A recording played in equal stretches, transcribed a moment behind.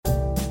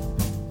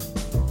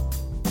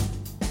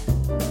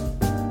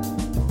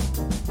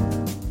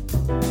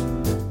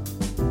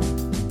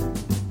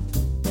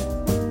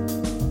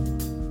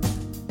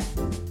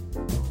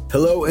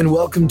Hello and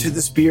welcome to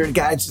the Spirit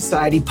Guide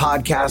Society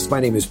podcast.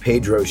 My name is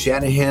Pedro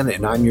Shanahan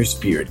and I'm your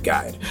spirit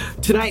guide.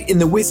 Tonight in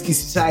the Whiskey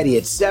Society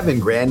at 7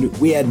 Grand,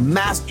 we had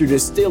Master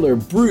Distiller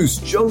Bruce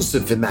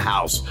Joseph in the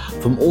house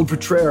from Old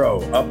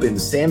Potrero up in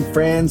San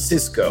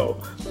Francisco.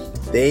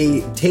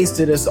 They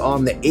tasted us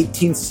on the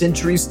 18th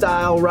century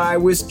style rye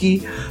whiskey,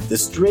 the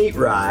straight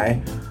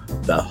rye,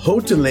 the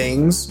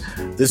Hotalings,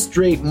 the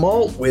straight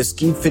malt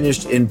whiskey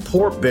finished in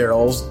port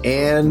barrels,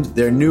 and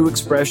their new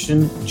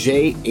expression,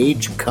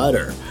 J.H.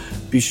 Cutter.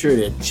 Be sure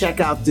to check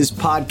out this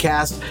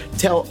podcast.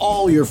 Tell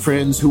all your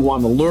friends who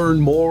want to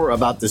learn more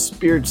about the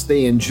spirits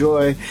they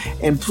enjoy,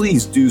 and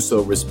please do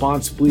so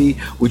responsibly,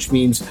 which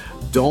means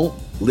don't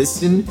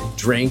listen,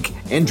 drink,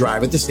 and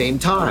drive at the same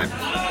time.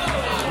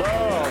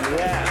 Oh,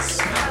 yes.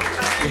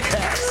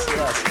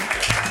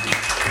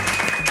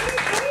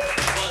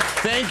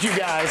 Thank you,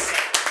 guys.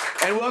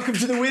 And welcome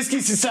to the Whiskey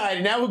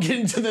Society. Now we'll get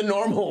into the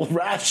normal,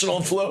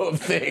 rational flow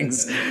of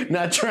things,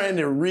 not trying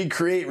to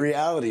recreate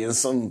reality in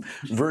some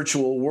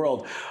virtual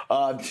world.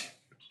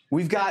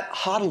 We've got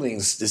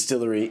Hotaling's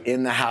Distillery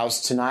in the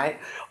house tonight.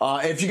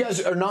 If you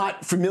guys are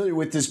not familiar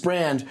with this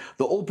brand,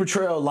 the Old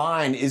Potrero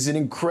line is an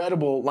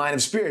incredible line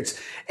of spirits,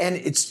 and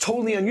it's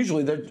totally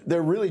unusual.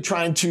 They're really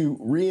trying to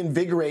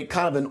reinvigorate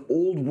kind of an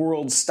old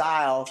world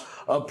style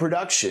of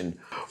production.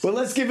 But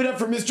let's give it up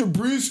for Mr.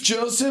 Bruce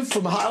Joseph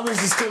from Hotaling's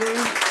Distillery.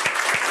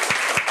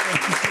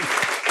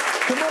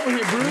 Come over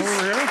here, Bruce.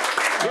 Over here?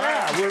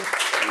 Yeah,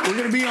 we're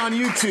going to be on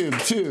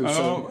YouTube too.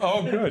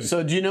 Oh, good.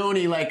 So do you know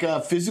any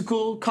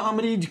physical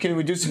comedy? Can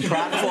we do some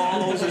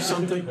pratfalls or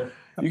something?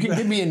 You can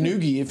give me a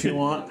noogie if you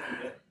want.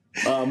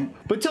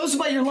 But tell us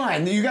about your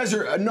line. You guys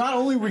are not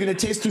only we're going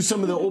to taste through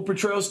some of the Old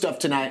Potrero stuff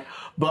tonight,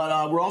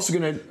 but we're also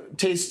going to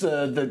taste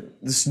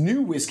this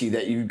new whiskey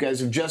that you guys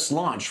have just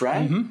launched,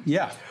 right? Mm-hmm.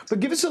 Yeah. But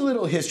give us a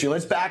little history.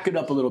 Let's back it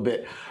up a little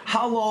bit.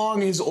 How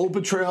long has Old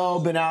Potrero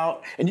been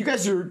out? And you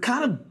guys are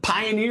kind of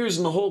pioneers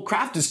in the whole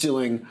craft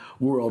distilling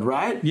world,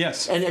 right?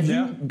 Yes. And have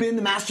you been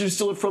the master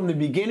distiller from the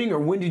beginning, or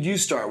when did you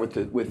start with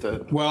the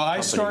Well, I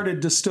company? started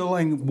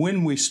distilling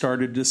when we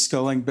started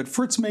distilling, but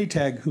Fritz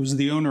Maytag, who's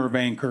the owner of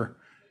Anchor,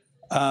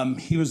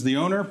 he was the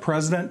owner,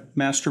 president,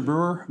 master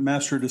brewer,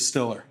 master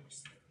distiller.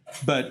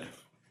 But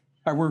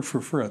I worked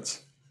for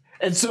Fritz.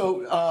 And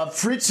so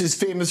Fritz is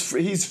famous.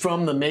 He's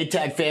from the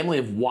Maytag family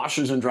of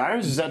washers and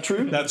dryers. Is that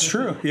true? That's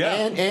true. Yeah.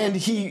 And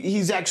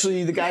he's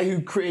actually the guy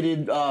who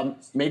created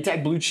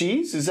Maytag blue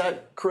cheese. Is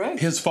that correct?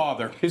 His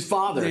father. His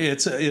father.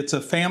 It's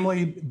a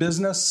family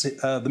business.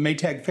 The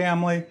Maytag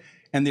family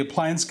and the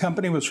appliance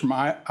company was from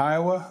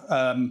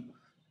Iowa,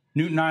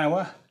 Newton,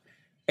 Iowa,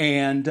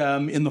 and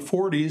in the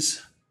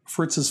 40s,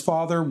 Fritz's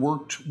father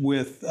worked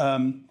with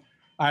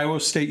Iowa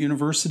State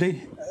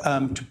University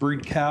to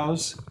breed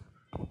cows,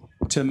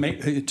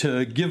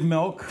 to give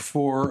milk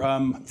for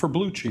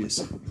blue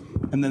cheese,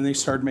 and then they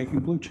started making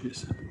blue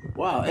cheese.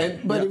 Wow!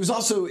 But it was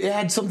also it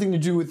had something to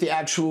do with the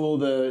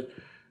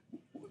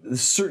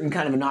certain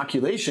kind of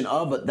inoculation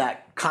of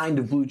that kind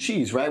of blue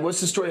cheese, right? What's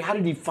the story? How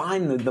did he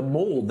find the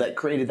mold that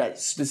created that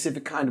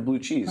specific kind of blue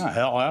cheese? Oh,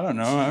 hell, I don't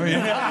know. I mean,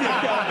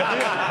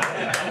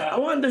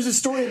 there's a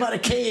story about a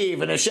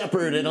cave and a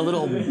shepherd and a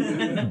little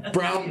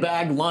brown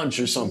bag lunch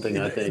or something,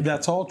 I think.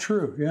 That's all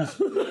true, yeah.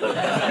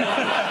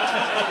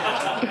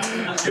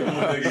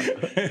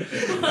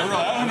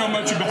 I don't know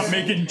much about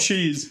making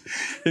cheese,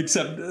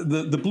 except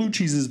the blue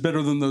cheese is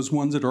better than those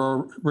ones that are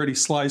already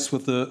sliced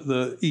with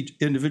the each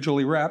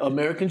individually wrapped.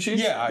 American cheese?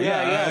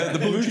 Yeah. The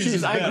blue cheese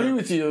is better. I agree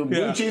with you.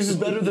 Blue cheese is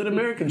better than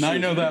American cheese. I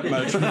know that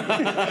much.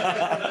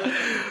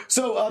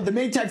 So the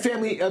Maytag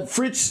family,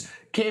 Fritz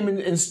came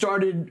in and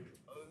started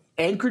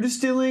Anchor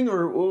Distilling,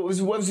 or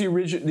what was the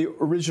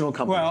original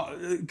company? Well,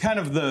 kind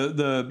of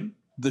the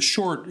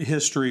short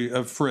history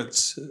of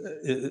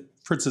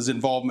Fritz's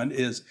involvement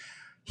is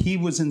he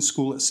was in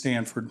school at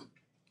Stanford.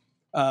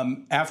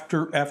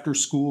 After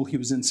school, he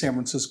was in San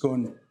Francisco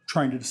and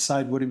trying to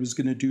decide what he was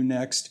going to do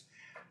next.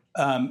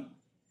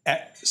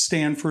 At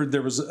Stanford,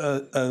 there was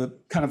a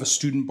kind of a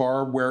student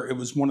bar where it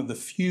was one of the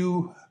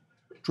few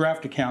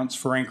draft accounts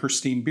for Anchor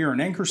Steam beer.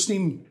 And Anchor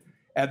Steam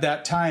at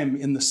that time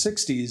in the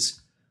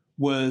 60s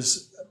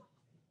was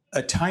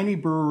a tiny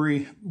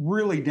brewery,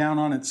 really down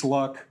on its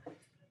luck.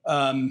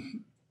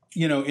 In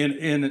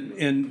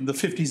the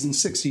 50s and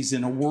 60s,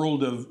 in a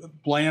world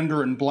of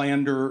blander and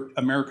blander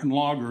American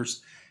lagers,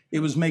 it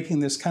was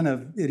making this kind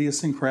of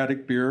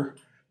idiosyncratic beer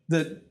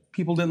that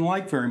people didn't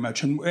like very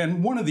much.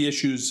 And one of the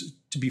issues,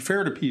 to be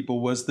fair to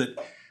people, was that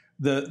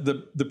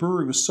the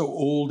brewery was so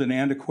old and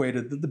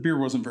antiquated that the beer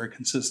wasn't very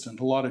consistent.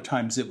 A lot of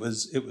times it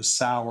was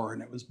sour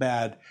and it was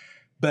bad.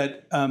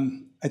 But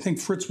I think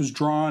Fritz was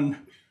drawn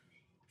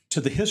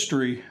to the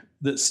history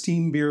that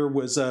steam beer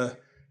was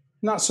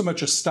not so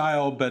much a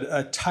style, but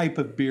a type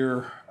of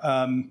beer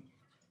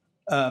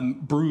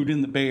brewed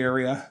in the Bay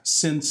Area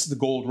since the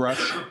gold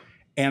rush.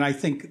 And I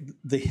think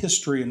the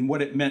history and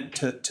what it meant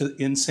to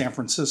in San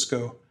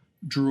Francisco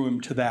drew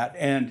him to that.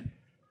 And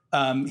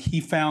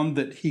he found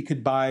that he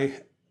could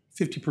buy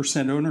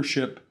 50%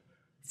 ownership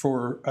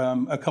for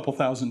a couple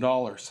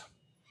 $1,000s.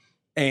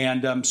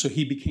 And so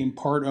he became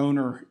part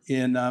owner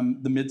in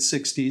the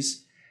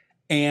mid-'60s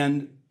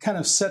and kind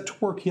of set to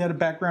work. He had a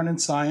background in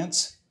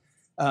science.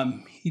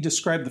 He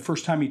described the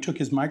first time he took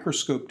his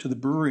microscope to the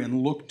brewery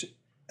and looked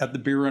at the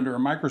beer under a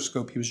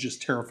microscope, he was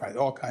just terrified,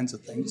 all kinds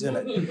of things in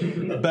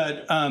it.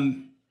 But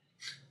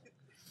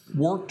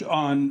worked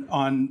on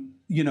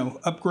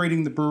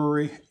upgrading the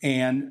brewery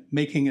and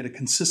making it a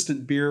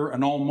consistent beer,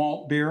 an all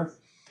malt beer,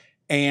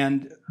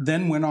 and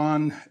then went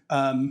on,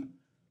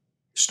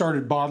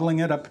 started bottling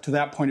it. Up to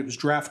that point, it was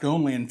draft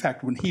only. In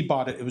fact, when he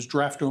bought it, it was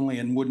draft only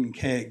in wooden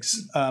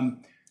kegs.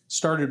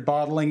 Started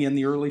bottling in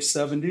the early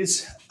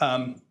 70s.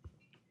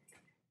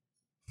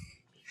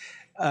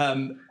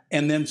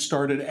 And then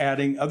started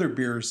adding other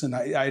beers. And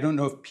I don't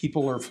know if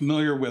people are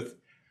familiar with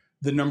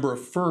the number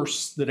of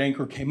firsts that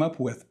Anchor came up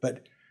with,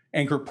 but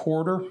Anchor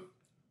Porter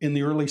in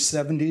the early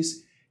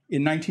 70s.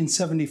 In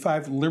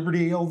 1975,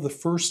 Liberty Ale, the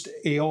first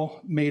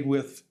ale made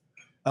with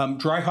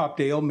dry hopped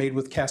ale made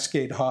with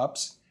Cascade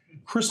hops.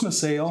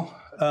 Christmas Ale,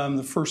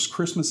 the first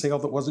Christmas ale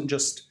that wasn't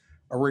just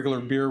a regular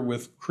beer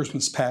with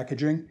Christmas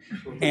packaging.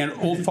 And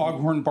Old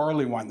Foghorn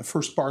Barley Wine, the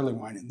first barley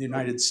wine in the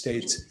United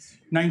States.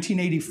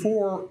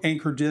 1984,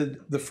 Anchor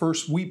did the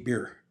first wheat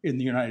beer in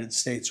the United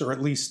States, or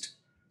at least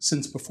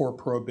since before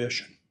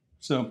Prohibition.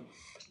 So,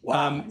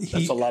 wow,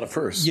 that's a lot of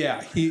firsts.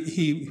 Yeah,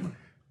 he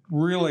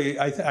really,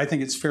 I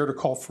think it's fair to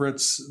call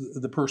Fritz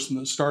the person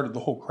that started the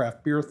whole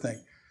craft beer thing.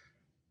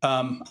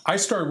 I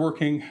started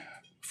working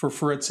for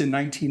Fritz in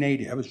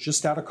 1980. I was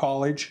just out of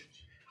college,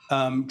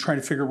 trying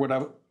to figure what I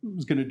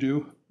was going to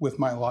do with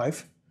my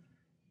life.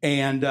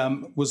 And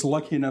was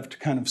lucky enough to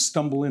kind of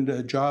stumble into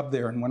a job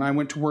there. And when I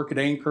went to work at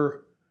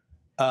Anchor,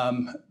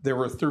 there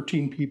were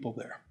 13 people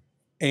there.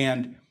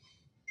 And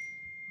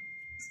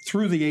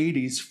through the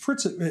 80s,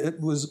 Fritz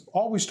was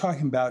always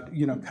talking about,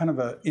 kind of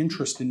an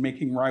interest in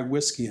making rye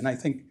whiskey. And I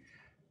think,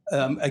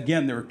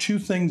 again, there are two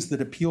things that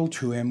appealed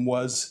to him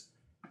was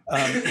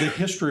the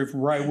history of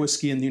rye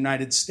whiskey in the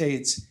United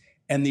States.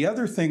 And the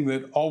other thing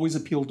that always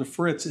appealed to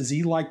Fritz is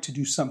he liked to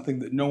do something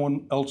that no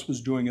one else was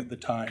doing at the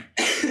time.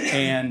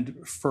 And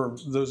for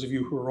those of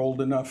you who are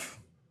old enough,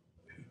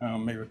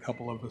 maybe a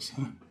couple of us.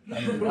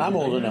 I'm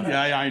old enough.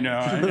 Yeah, I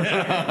know.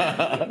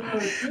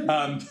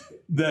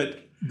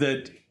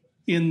 That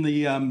in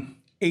the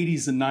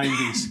 80s and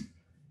 90s,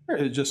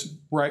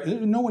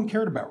 no one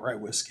cared about rye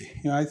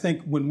whiskey. I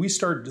think when we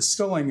started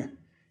distilling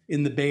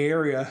in the Bay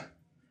Area,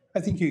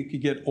 I think you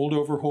could get Old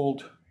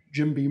Overhold,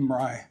 Jim Beam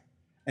rye,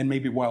 and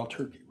maybe Wild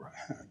Turkey rye.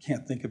 I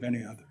can't think of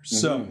any others. Mm-hmm.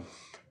 So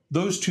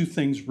those two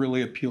things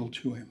really appealed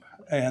to him.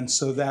 And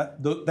so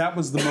that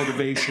was the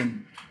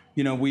motivation.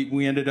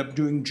 We ended up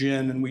doing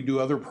gin and we do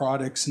other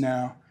products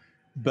now.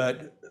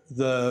 But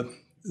the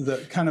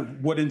kind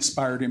of what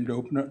inspired him to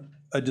open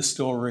a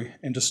distillery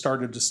and to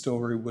start a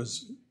distillery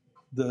was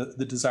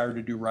the desire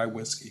to do rye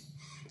whiskey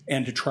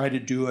and to try to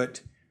do it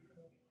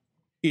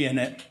in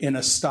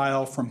a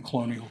style from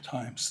colonial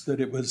times, that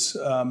it was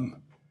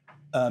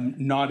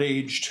not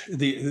aged,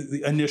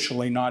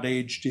 initially not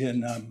aged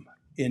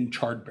in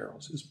charred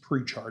barrels. It was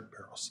pre-charred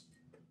barrels.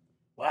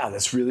 Wow,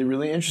 that's really,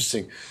 really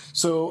interesting.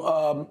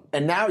 So,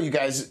 and now you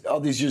guys, all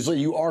these years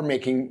later, you are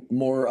making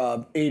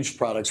more aged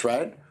products,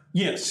 right?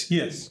 Yes.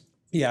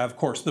 Yeah, of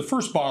course. The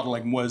first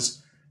bottling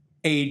was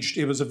aged.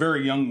 It was a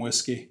very young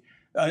whiskey.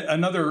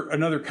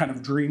 Another kind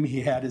of dream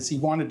he had is he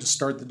wanted to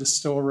start the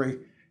distillery,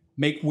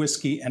 make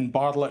whiskey and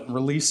bottle it and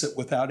release it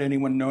without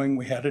anyone knowing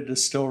we had a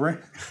distillery.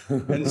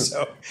 And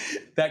so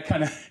that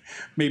kind of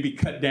maybe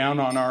cut down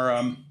on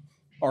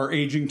our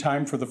aging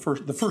time for the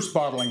first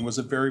bottling was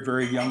a very,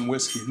 very young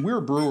whiskey. And we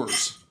were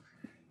brewers.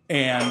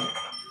 And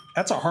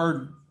that's a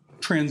hard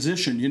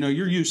transition.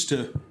 You're used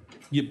to,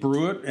 you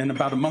brew it and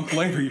about a month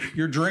later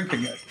you're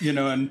drinking it,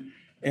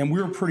 and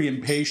we were pretty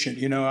impatient.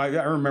 I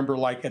remember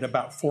like at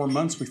about 4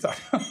 months we thought,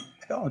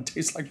 hell, it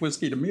tastes like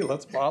whiskey to me.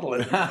 Let's bottle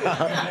it.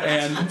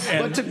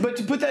 But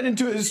to put that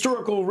into a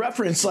historical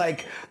reference,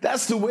 like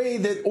that's the way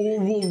that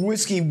old world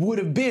whiskey would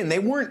have been. They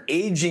weren't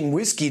aging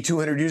whiskey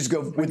 200 years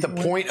ago with the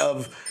point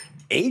of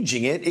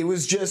aging it. It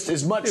was just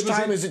as much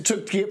time as it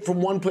took to get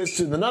from one place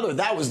to another.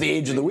 That was the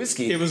age of the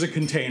whiskey. It was a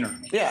container.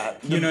 Yeah.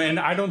 And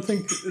I don't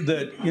think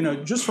that,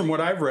 just from what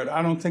I've read,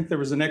 I don't think there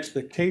was an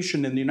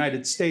expectation in the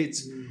United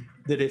States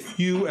that if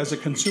you as a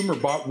consumer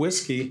bought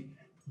whiskey,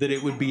 that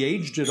it would be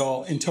aged at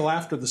all until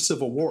after the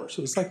Civil War.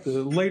 So it's like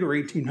the later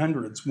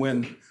 1800s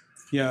when,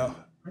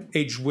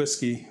 aged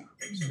whiskey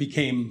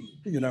became,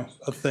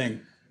 a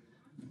thing.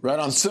 Right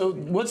on. So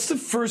what's the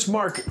first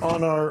mark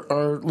on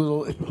our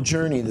little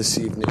journey this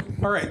evening?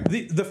 All right.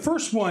 The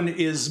first one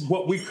is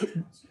what we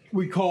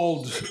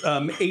called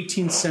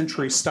 18th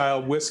century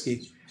style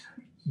whiskey.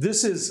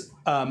 This is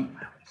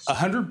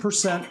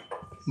 100%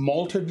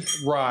 malted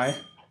rye.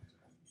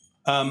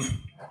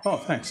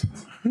 Thanks.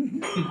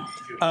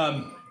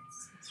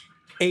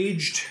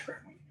 Aged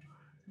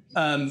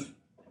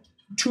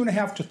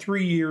 2.5 to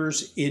 3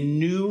 years in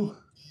new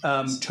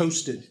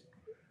toasted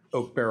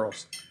oak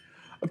barrels.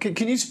 Okay,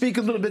 can you speak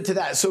a little bit to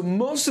that? So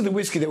most of the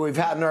whiskey that we've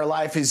had in our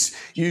life is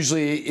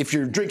usually, if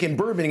you're drinking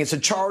bourbon, it's a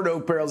charred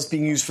oak barrel that's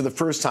being used for the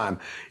first time.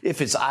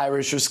 If it's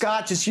Irish or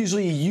Scotch, it's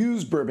usually a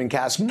used bourbon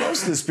cask.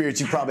 Most of the spirits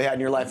you've probably had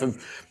in your life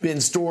have been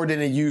stored in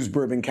a used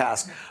bourbon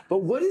cask.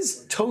 But what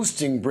does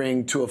toasting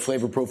bring to a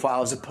flavor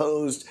profile as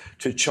opposed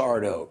to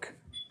charred oak?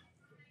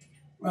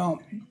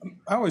 Well,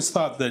 I always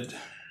thought that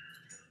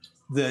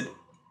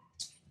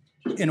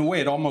in a way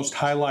it almost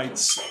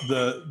highlights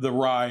the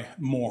rye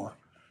more.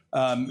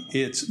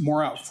 It's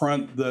more out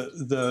front.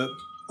 The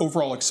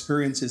overall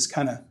experience is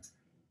kind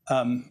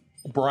of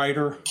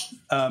brighter,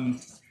 and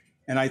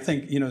I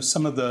think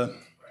some of the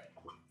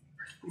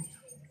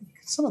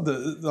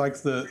like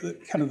the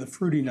kind of the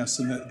fruitiness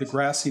and the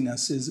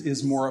grassiness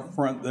is more up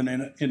front than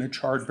in a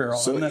charred barrel.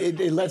 So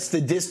it lets the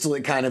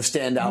distillate kind of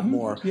stand out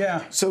more.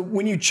 Yeah. So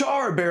when you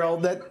char a barrel,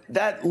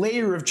 that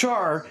layer of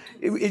char,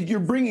 you're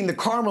bringing the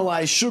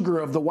caramelized sugar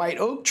of the white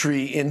oak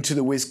tree into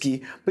the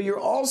whiskey, but you're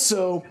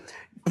also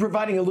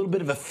providing a little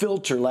bit of a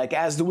filter, like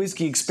as the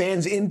whiskey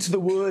expands into the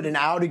wood and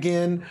out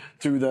again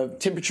through the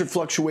temperature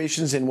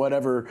fluctuations in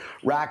whatever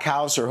rack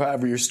house or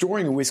however you're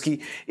storing a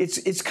whiskey,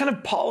 it's kind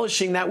of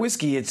polishing that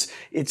whiskey.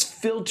 It's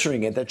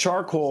filtering it. The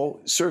charcoal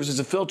serves as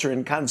a filter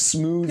and kind of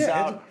smooths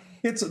out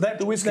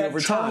the whiskey over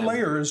time. That char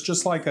layer is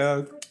just like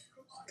a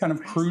kind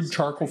of crude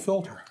charcoal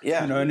filter.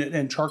 Yeah.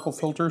 And charcoal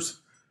filters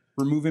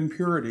remove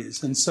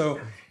impurities, and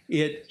so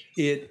it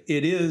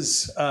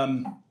is.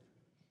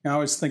 I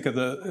always think of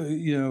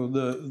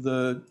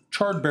the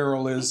charred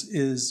barrel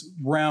is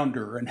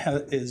rounder and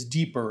is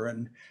deeper,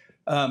 and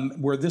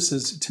where this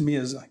is to me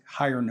is like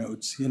higher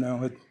notes.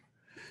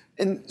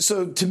 And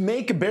so to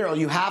make a barrel,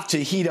 you have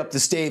to heat up the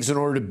staves in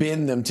order to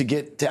bend them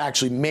to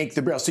actually make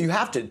the barrel. So you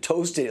have to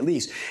toast it at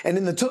least. And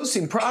in the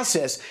toasting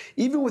process,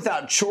 even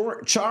without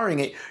charring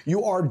it,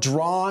 you are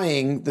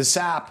drawing the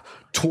sap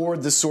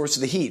toward the source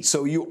of the heat.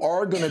 So you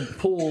are going to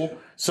pull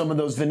some of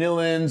those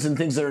vanillins and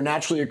things that are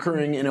naturally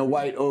occurring in a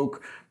white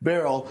oak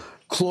barrel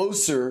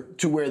closer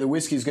to where the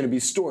whiskey is going to be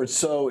stored.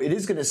 So it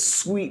is going to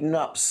sweeten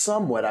up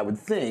somewhat, I would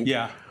think.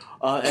 Yeah.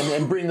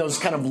 And bring those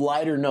kind of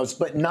lighter notes,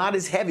 but not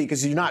as heavy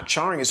because you're not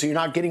charring it. So you're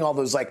not getting all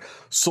those like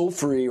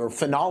sulfury or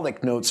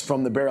phenolic notes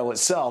from the barrel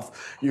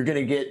itself. You're going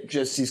to get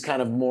just these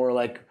kind of more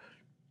like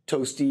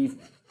toasty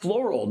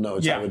floral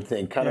notes, I would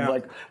think. Kind of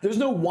like, there's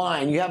no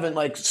wine. You haven't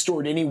like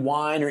stored any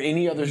wine or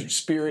any other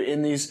spirit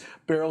in these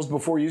barrels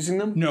before using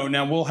them? No.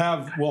 Now we'll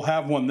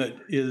have one that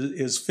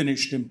is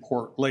finished in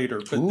port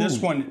later. But this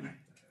one,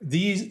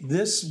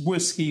 this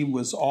whiskey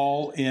was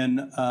all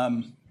in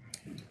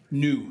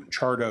new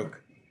charred oak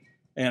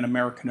and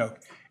American oak.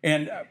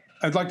 And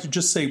I'd like to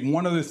just say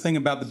one other thing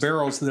about the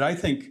barrels that I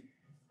think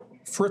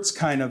Fritz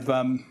kind of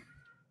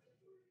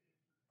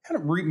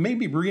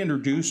maybe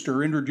reintroduced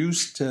or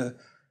introduced to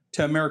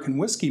American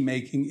whiskey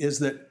making is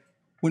that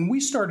when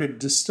we started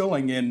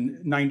distilling in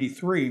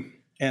 '93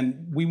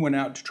 and we went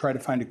out to try to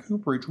find a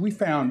cooperage, we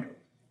found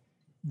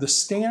the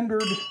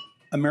standard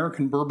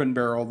American bourbon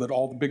barrel that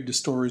all the big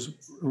distilleries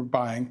were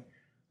buying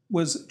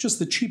was just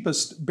the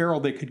cheapest barrel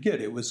they could get.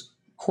 It was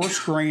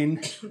coarse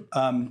grain,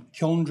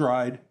 kiln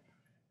dried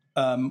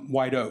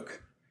white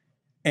oak,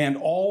 and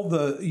all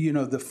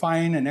the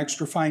fine and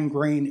extra fine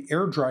grain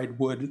air dried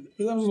wood.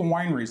 That was the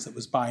wineries that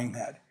was buying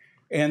that,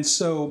 and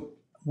so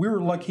we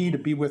were lucky to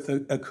be with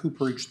a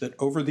cooperage that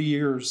over the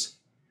years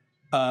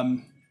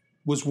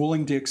was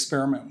willing to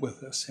experiment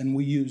with us, and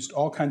we used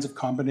all kinds of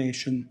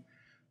combination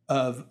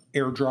of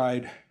air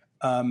dried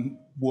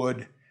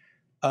wood.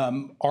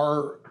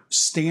 Our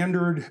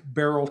standard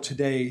barrel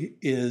today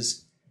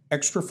is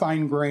extra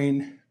fine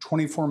grain,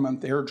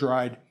 24-month air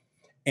dried,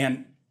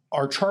 and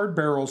our charred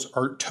barrels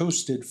are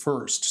toasted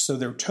first. So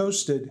they're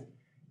toasted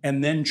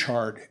and then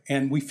charred.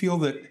 And we feel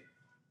that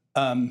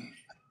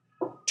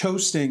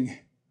toasting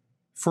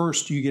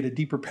first, you get a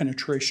deeper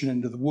penetration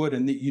into the wood,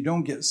 and that you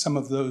don't get some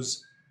of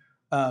those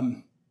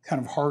kind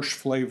of harsh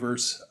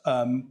flavors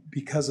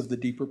because of the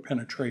deeper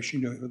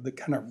penetration, the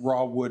kind of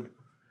raw wood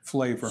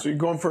flavor. So you're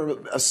going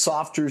for a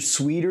softer,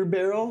 sweeter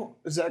barrel?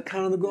 Is that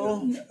kind of the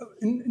goal?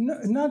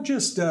 Not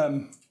just.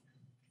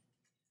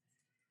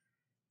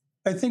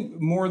 I think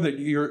more that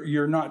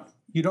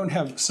you don't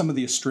have some of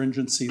the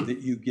astringency that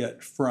you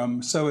get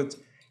from. So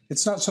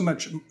it's not so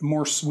much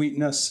more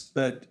sweetness,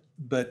 but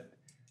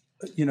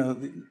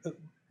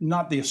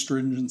not the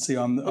astringency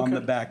on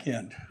the back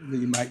end that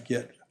you might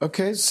get.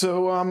 Okay,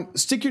 so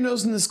stick your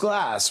nose in this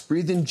glass,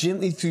 breathe in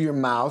gently through your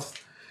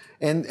mouth.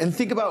 And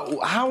think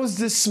about, how is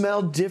this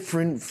smell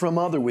different from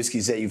other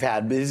whiskeys that you've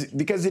had?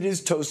 Because it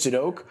is toasted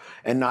oak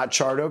and not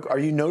charred oak. Are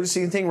you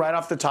noticing anything right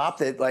off the top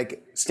that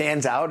like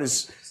stands out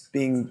as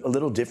being a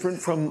little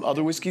different from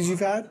other whiskeys you've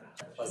had?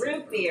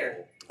 Root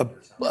beer. A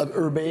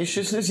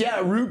herbaceousness?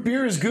 Yeah, root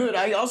beer is good.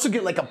 I also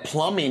get like a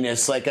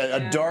plumminess, like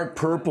a dark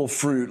purple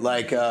fruit,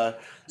 like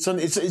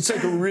it's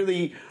like a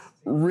really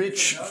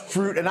rich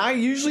fruit. And I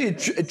usually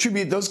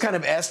attribute those kind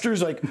of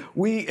esters, like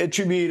we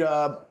attribute...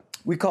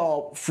 we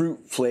call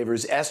fruit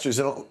flavors esters,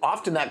 and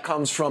often that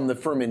comes from the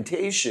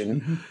fermentation.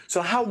 Mm-hmm.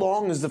 So how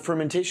long is the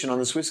fermentation on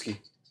this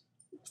whiskey?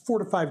 4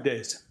 to 5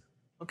 days.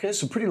 Okay,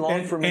 so pretty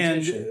long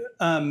fermentation.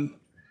 And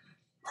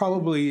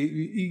probably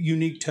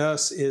unique to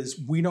us is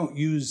we don't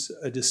use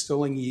a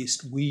distilling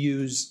yeast. We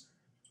use,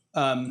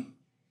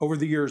 over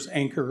the years,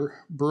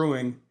 Anchor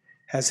Brewing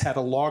has had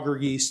a lager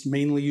yeast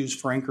mainly used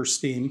for Anchor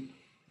steam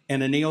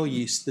and an ale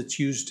yeast that's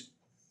used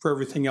for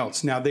everything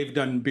else. Now, they've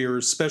done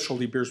beers,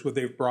 specialty beers, where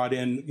they've brought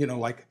in,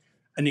 like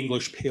an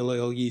English pale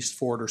ale yeast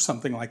for it or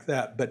something like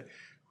that. But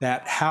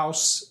that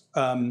house,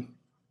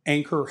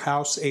 Anchor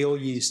house ale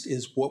yeast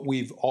is what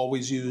we've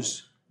always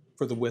used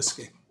for the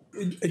whiskey.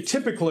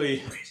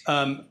 Typically,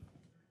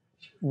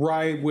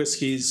 rye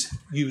whiskeys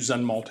use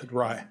unmalted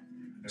rye.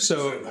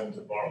 So,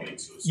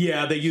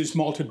 yeah, they use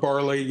malted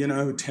barley,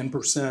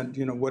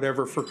 10%,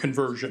 whatever for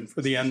conversion,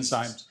 for the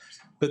enzymes.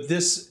 But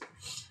this,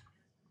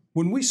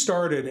 when we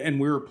started and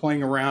we were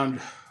playing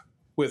around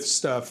with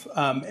stuff,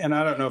 and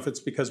I don't know if it's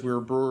because we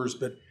were brewers,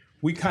 but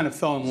we kind of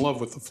fell in love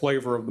with the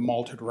flavor of the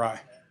malted rye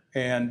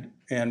and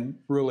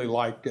really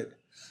liked it.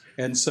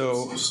 And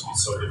so It's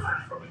so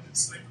different from it.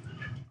 It's like,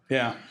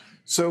 yeah.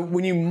 So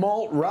when you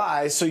malt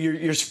rye, so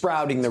you're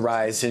sprouting the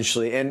rye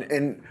essentially,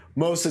 and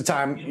most of the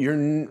time you're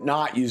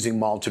not using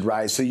malted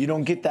rye, so you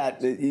don't get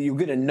that. You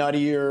get a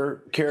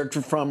nuttier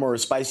character or a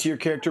spicier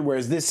character,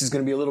 whereas this is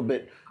going to be a little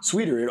bit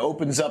sweeter. It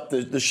opens up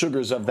the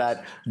sugars of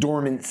that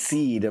dormant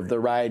seed of the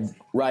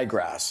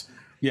ryegrass.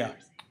 Yeah,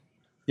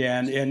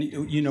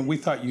 and we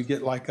thought you'd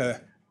get like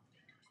a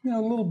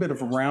little bit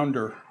of a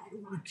rounder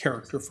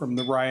character from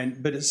the rye,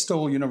 but it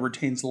still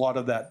retains a lot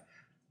of that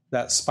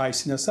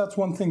spiciness. That's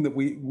one thing that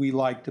we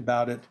liked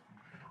about it,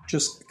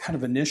 just kind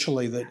of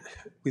initially, that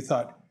we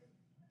thought,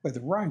 by the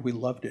rye, we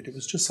loved it. It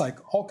was just like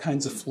all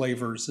kinds of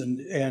flavors,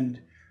 and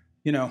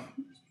there's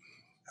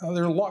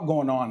a lot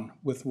going on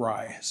with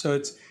rye. So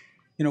it's,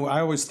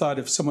 I always thought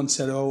if someone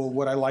said, oh,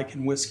 what I like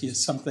in whiskey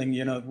is something,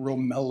 real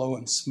mellow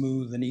and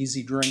smooth and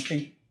easy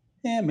drinking,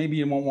 maybe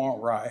you won't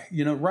want rye.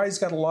 Rye's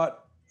got a lot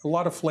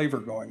of flavor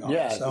going on.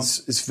 Yeah, so.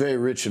 it's very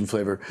rich in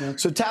flavor. Yeah.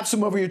 So tap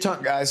some over your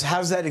tongue, guys.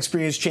 How's that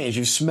experience changed?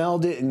 You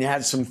smelled it and you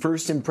had some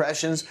first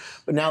impressions,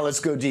 but now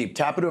let's go deep.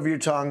 Tap it over your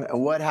tongue,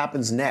 and what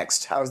happens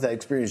next? How's that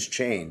experience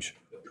change?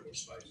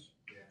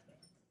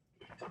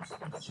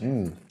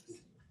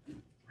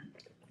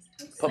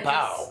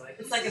 Pow.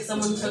 It's like if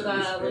someone took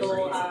a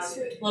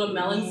little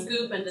melon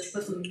scoop and just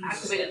put some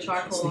activated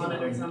charcoal on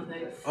it or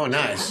something. Oh,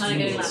 nice. Kind of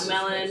getting that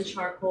melon,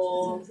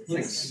 charcoal,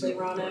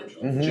 flavor on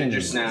it. Mm-hmm.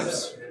 ginger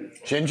snaps.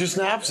 Ginger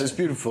snaps? It's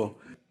beautiful.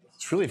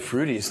 It's really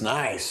fruity. It's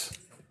nice.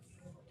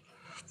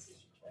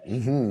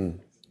 Mm-hmm.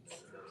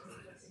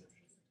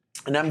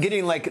 And I'm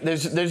getting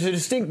there's a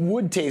distinct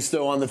wood taste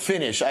though on the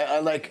finish. I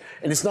like,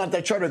 and it's not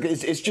that charred oak.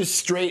 It's just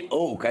straight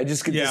oak. I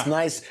just get this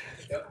nice.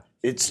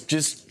 It's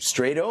just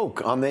straight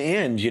oak on the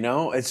end.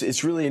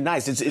 It's really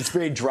nice. It's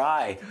very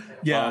dry.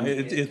 Yeah,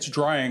 it's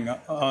drying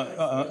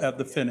at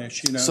the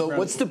finish. So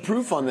what's the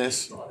proof on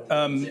this?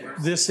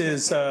 This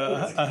is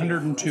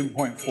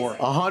 102.4.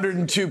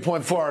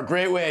 102.4.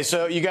 Great way.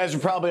 So you guys are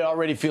probably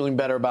already feeling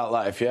better about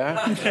life,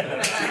 yeah?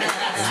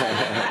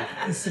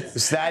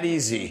 It's that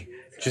easy.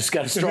 Just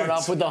got to start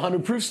off with the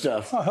 100 proof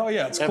stuff. Oh, hell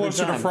yeah. It's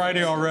closer to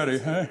Friday already.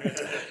 Huh?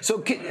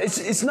 So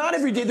it's not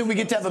every day that we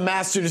get to have a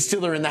master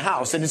distiller in the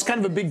house, and it's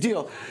kind of a big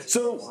deal.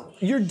 So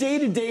your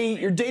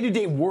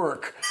day-to-day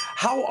work,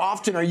 how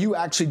often are you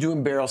actually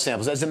doing barrel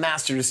samples as a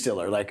master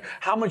distiller? Like,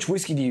 how much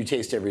whiskey do you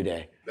taste every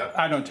day?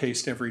 I don't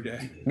taste every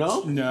day.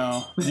 No?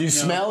 No. Do you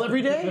smell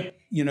every day?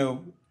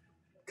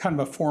 Kind of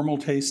a formal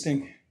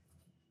tasting.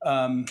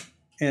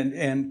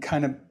 And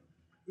kind of,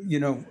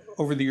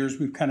 over the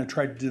years we've kind of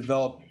tried to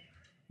develop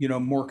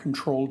more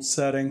controlled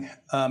setting.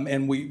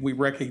 And we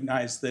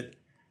recognize that,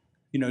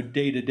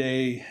 day to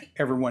day,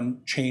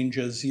 everyone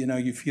changes,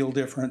 you feel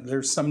different.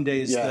 There's some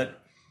days that,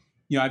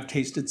 I've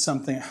tasted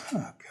something,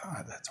 oh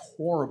God, that's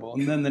horrible.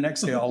 And then the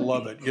next day I'll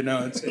love it,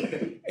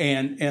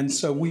 and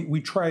so we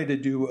try to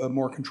do a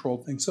more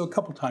controlled thing. So a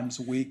couple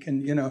times a week,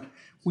 and,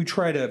 we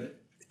try to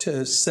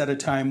set a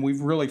time.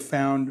 We've really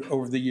found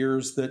over the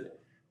years that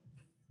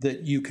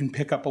you can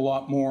pick up a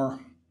lot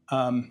more,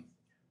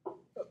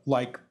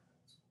 late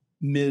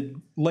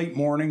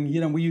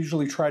morning. We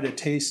usually try to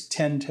taste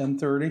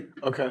 10:30.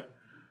 Okay.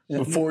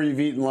 Before you've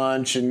eaten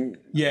lunch and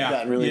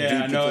gotten really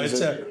deep. No,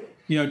 it's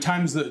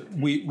times that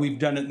we've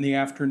done it in the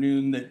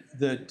afternoon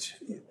that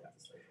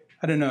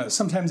I don't know.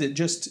 Sometimes it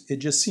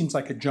just seems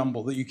like a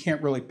jumble that you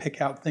can't really pick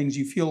out things.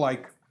 You feel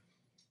like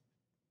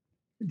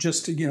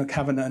just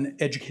have an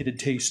uneducated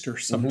taster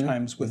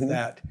sometimes with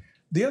that.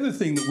 The other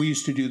thing that we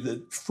used to do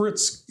that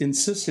Fritz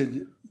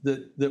insisted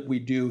that we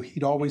do,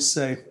 he'd always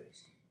say,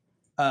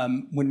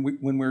 when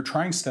we were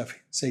trying stuff,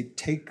 he'd say,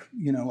 take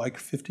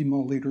 50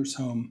 milliliters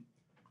home,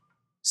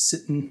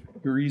 sit in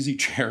your easy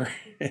chair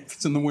if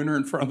it's in the winter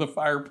in front of the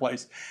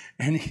fireplace,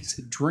 and he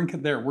said, drink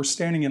it there. We're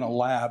standing in a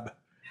lab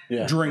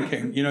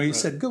drinking. He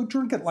said, go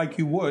drink it like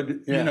you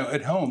would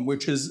at home,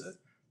 which is,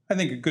 I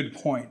think, a good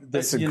point.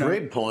 That's a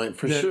great point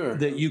for sure.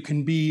 That you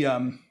can be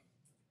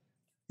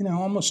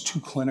almost too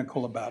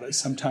clinical about it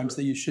sometimes.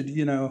 That you should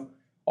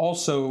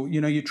also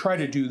you try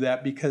to do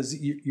that because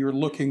you're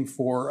looking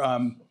for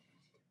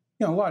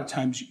a lot of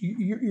times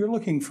you're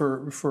looking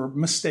for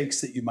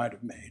mistakes that you might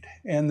have made,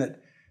 and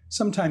that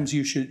sometimes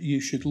you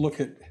should look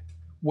at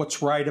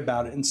what's right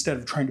about it instead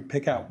of trying to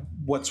pick out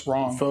what's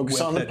wrong. Focus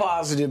on the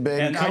positive,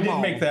 baby. And I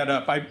didn't make that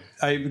up.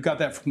 I got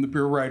that from the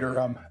beer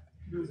writer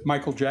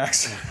Michael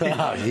Jackson.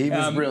 He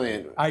was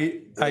brilliant.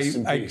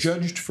 I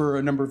judged for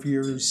a number of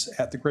years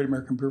at the Great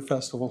American Beer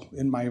Festival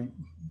in my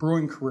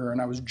brewing career,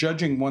 and I was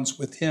judging once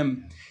with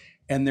him,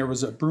 and there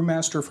was a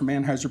brewmaster from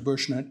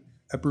Anheuser-Busch and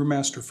a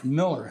brewmaster from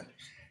Miller.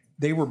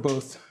 They were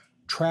both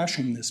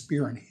trashing this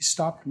beer, and he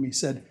stopped me and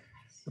said,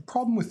 "The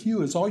problem with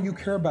you is all you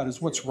care about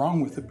is what's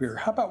wrong with the beer.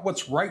 How about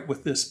what's right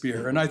with this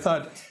beer?" And I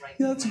thought,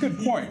 that's a good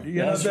point.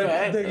 That's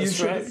right. You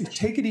should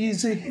take it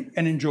easy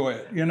and enjoy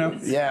it,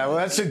 Yeah, well,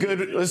 that's a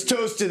good, let's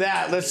toast to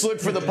that. Let's look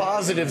for the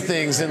positive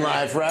things in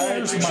life,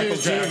 right?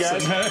 Cheers to you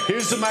guys.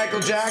 Here's to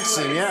Michael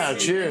Jackson. Yeah,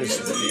 cheers.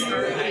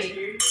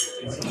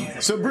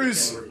 So,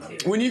 Bruce,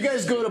 when you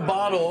guys go to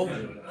bottle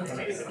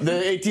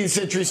the 18th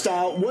century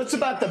style, what's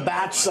about the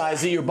batch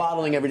size that you're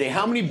bottling every day?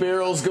 How many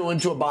barrels go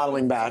into a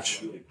bottling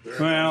batch?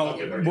 Well,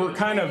 we're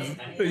kind of,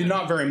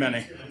 not very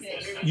many.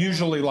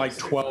 Usually like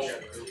 12.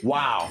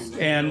 Wow.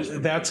 And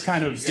that's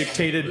kind of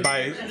dictated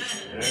by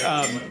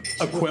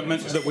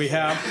equipment that we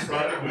have.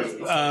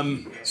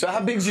 So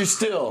how big's your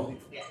still?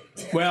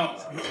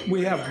 Well,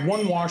 we have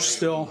one wash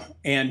still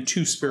and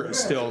two spirit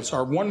stills.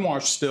 Our one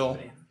wash still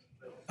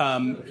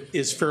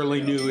is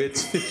fairly new.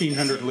 It's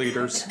 1,500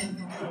 liters.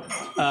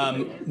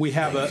 We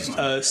have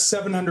a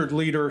 700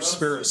 liter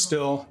spirit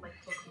still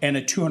and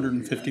a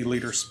 250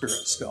 liter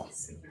spirit still.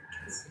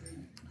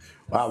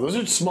 Wow, those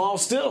are small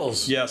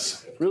stills.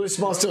 Yes. Really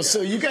small stills.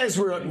 So you guys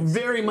were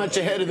very much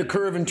ahead of the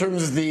curve in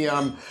terms of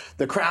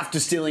the craft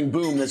distilling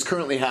boom that's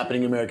currently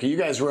happening in America. You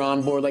guys were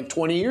on board like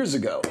 20 years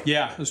ago.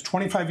 Yeah, it was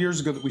 25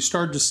 years ago that we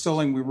started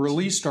distilling. We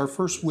released our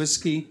first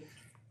whiskey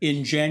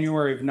in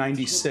January of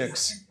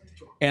 '96.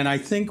 And I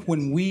think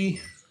when we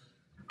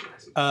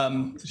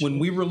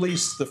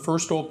released the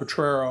first Old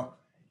Potrero,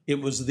 it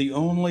was the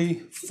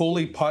only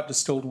fully pot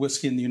distilled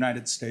whiskey in the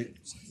United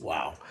States.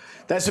 Wow.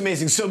 That's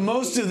amazing. So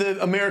most of the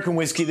American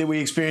whiskey that we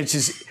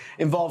experience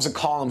involves a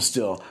column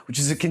still, which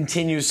is a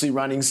continuously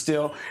running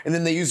still. And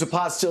then they use a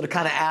pot still to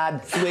kind of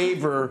add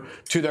flavor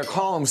to their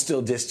column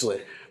still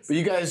distillate. But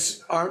you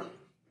guys aren't,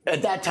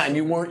 at that time,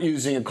 you weren't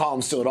using a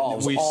column still at all.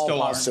 It was all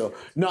pot still.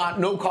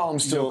 No column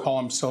still. No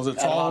column stills.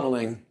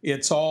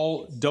 It's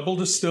all double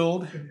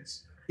distilled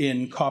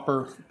in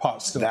copper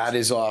pot stills. That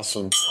is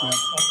awesome. Yeah.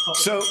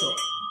 So...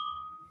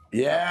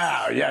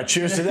 Yeah,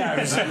 cheers to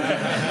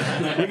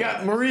that. We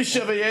got Maurice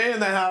Chevalier in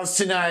the house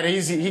tonight.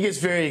 He gets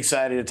very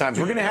excited at times.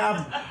 We're going to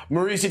have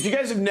Maurice. If you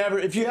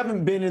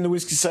haven't been in the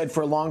Whiskey Society for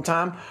a long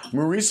time,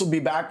 Maurice will be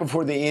back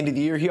before the end of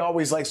the year. He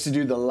always likes to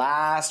do the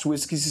last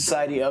Whiskey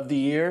Society of the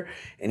year,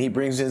 and he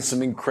brings in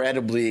some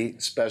incredibly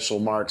special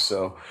marks.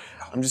 So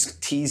I'm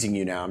just teasing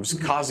you now. I'm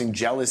just causing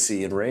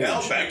jealousy and rage.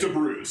 Now back to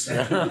Bruce.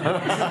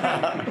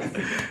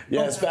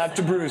 Yes, back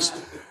to Bruce.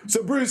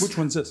 So Bruce. Which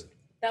one's this?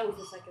 That was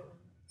the second one.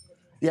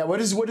 Yeah,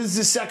 what is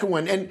the second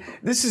one? And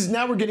this is,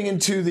 now we're getting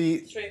into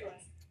the... Straight rye.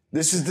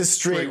 This is the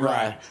straight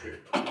rye.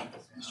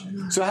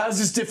 So how is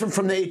this different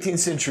from the 18th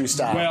century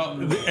style? Well,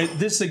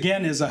 this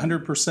again is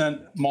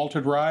 100%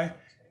 malted rye,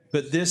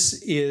 but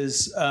this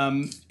is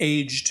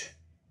aged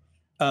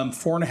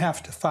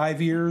 4.5 to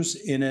 5 years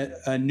in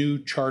a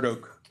new charred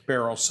oak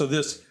barrel. So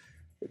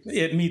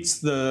it meets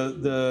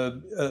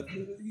the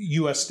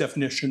U.S.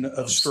 definition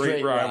of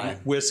straight rye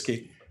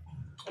whiskey.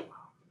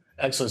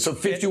 Excellent. So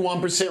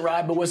 51%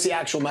 rye, but what's the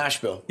actual mash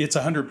bill? It's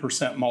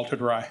 100%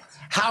 malted rye.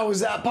 How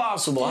is that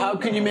possible? How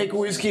can you make a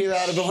whiskey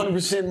out of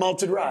 100%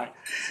 malted rye?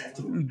 That's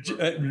the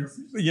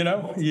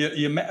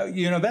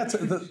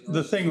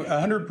thing.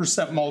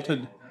 100%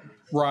 malted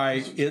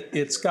rye.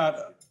 It's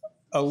got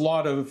a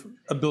lot of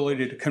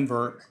ability to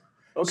convert.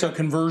 Okay. So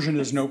conversion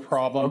is no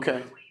problem.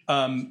 Okay.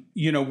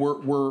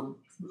 We're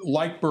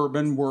like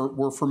bourbon.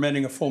 We're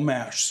fermenting a full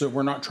mash, so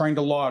we're not trying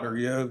to lauter.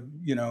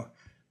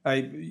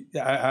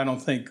 I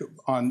don't think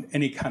on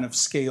any kind of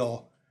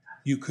scale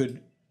you could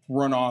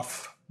run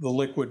off the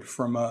liquid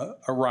from a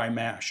rye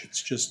mash.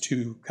 It's just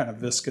too kind of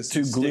viscous, too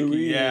and gluey.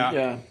 Sticky.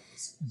 Yeah.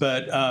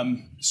 But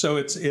so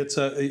it's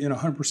a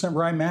 100%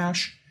 rye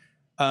mash,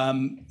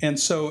 and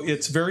so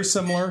it's very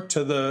similar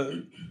to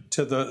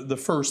the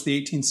first,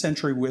 the 18th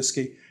century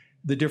whiskey.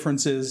 The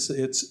difference is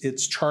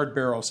it's charred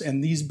barrels,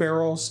 and these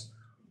barrels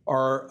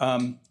are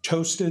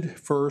toasted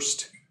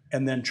first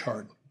and then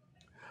charred.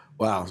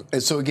 Wow.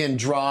 And so again,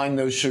 drawing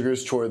those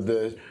sugars toward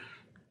the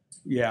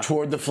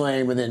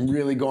flame and then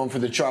really going for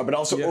the char, but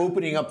also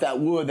opening up that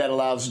wood that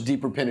allows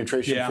deeper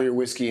penetration for your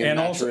whiskey and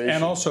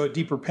maturation. Also a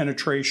deeper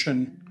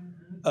penetration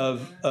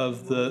of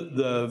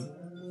the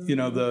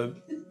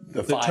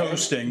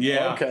toasting.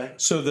 Yeah. Okay.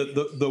 So that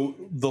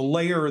the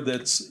layer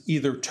that's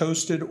either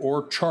toasted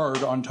or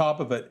charred on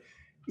top of it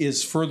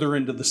is further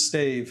into the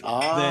stave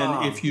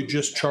than if you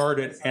just charred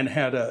it and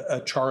had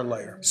a char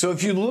layer. So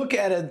if you look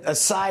at a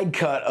side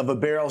cut of a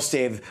barrel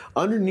stave,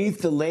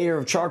 underneath the layer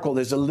of charcoal,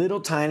 there's a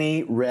little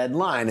tiny red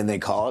line, and they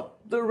call it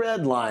the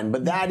red line,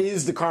 but that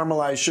is the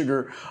caramelized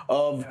sugar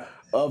of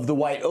the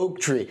white oak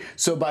tree.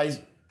 So by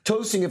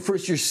toasting it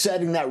first, you're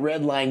setting that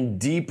red line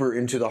deeper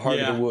into the heart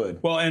of the wood.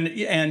 Well, and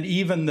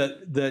even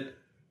the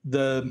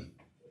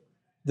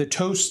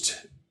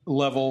toast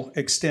level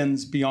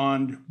extends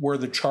beyond where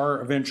the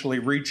char eventually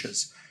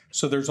reaches.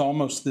 So there's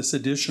almost this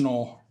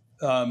additional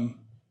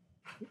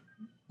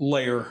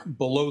layer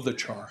below the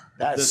char.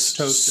 That's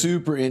toasted.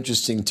 super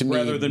interesting to me.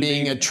 Rather than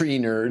being a tree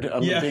nerd,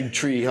 I'm a big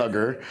tree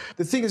hugger.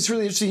 The thing that's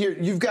really interesting here,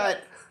 you've got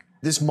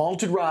this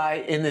malted rye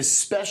in this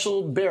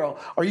special barrel.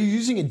 Are you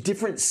using a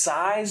different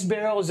sized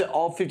barrel? Is it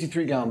all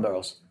 53-gallon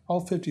barrels?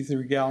 All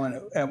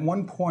 53-gallon. At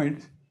one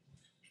point,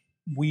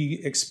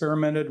 we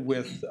experimented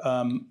with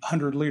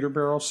 100-liter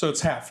barrels, so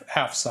it's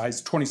half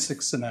size,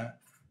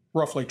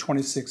 roughly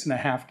 26 and a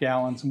half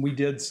gallons, and we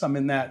did some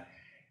in that,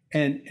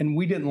 and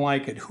we didn't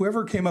like it.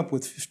 Whoever came up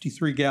with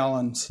 53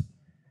 gallons,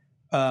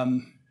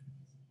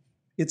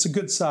 it's a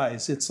good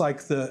size. It's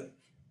like the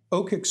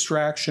oak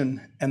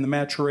extraction and the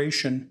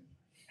maturation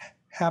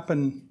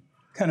happen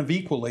kind of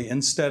equally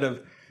instead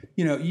of,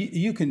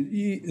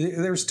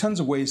 there's tons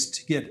of ways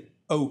to get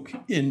oak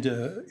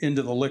into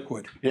the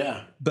liquid.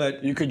 Yeah.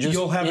 But you could just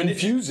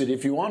infuse it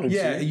if you wanted to.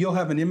 Yeah, you'll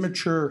have an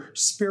immature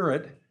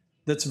spirit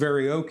that's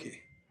very oaky.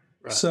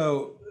 Right.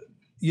 So,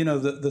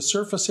 the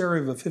surface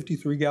area of a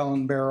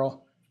 53-gallon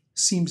barrel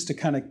seems to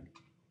kind of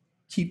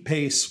keep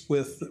pace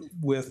with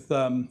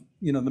the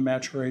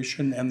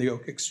maturation and the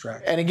oak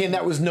extraction. And again,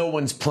 that was no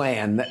one's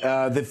plan.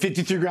 The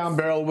 53-gallon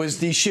barrel was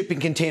the shipping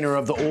container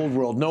of the old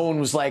world. No one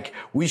was like,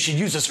 we should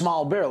use a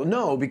small barrel.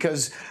 No,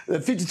 because the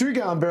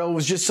 53-gallon barrel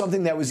was just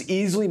something that was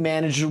easily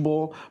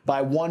manageable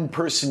by one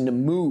person to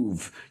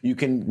move. You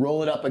can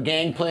roll it up a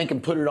gangplank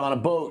and put it on a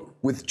boat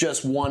with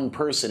just one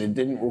person.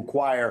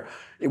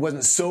 It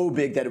wasn't so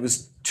big that it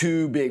was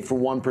too big for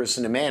one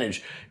person to manage.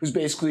 It was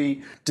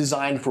basically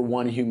designed for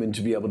one human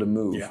to be able to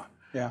move.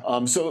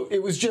 Yeah. So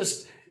it was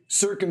just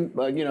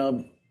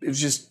it was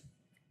just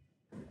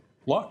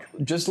luck.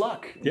 Just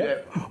luck. Yeah.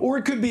 Or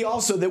it could be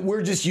also that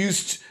we're just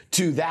used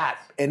to that.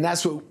 And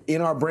that's what,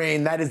 in our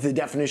brain, that is the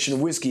definition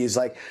of whiskey, is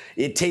like,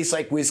 it tastes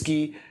like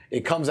whiskey.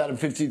 It comes out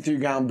of a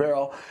 53-gallon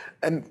barrel.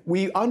 And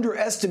we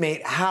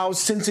underestimate how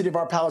sensitive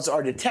our palates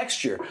are to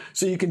texture.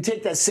 So you can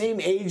take that same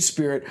aged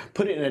spirit,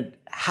 put it in a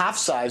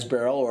half-size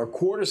barrel or a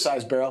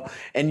quarter-size barrel,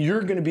 and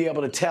you're going to be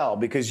able to tell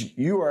because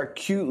you are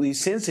acutely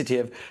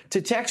sensitive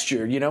to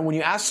texture. When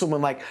you ask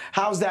someone, like,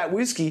 how's that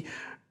whiskey?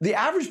 The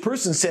average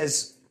person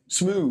says,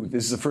 smooth.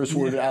 This is the first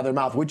word out of their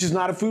mouth, which is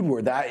not a food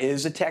word. That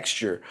is a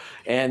texture.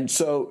 And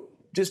so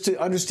just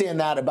to understand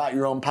that about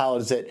your own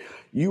palate is that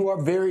you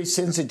are very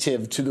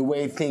sensitive to the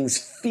way things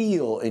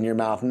feel in your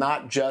mouth,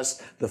 not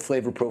just the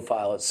flavor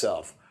profile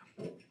itself.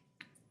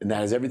 And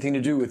that has everything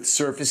to do with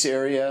surface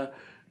area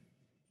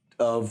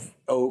of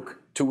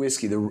oak to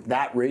whiskey.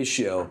 That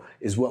ratio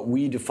is what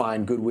we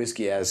define good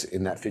whiskey as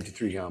in that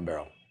 53-gallon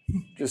barrel.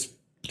 Just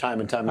time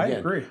and time again. I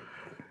agree.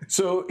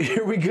 So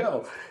here we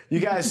go. You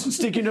guys,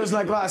 stick your nose in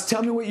that glass.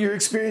 Tell me what you're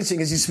experiencing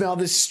as you smell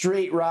this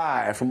straight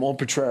rye from Old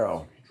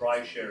Potrero.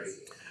 Dry sherry.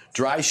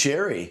 Dry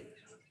sherry.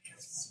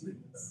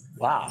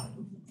 Wow.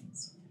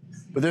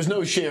 But there's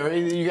no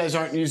sherry. You guys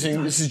aren't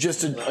using, this is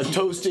just a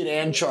toasted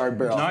and charred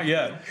barrel. Not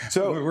yet.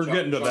 So we're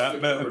getting to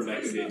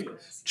that.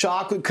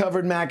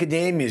 Chocolate-covered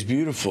macadamias.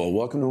 Beautiful.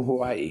 Welcome to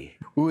Hawaii.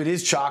 Ooh, it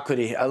is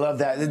chocolatey. I love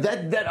that.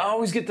 That I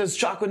always get those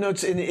chocolate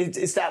notes, and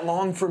it's that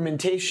long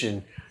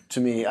fermentation to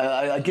me.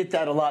 I get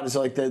that a lot. It's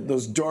like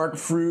those dark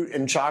fruit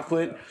and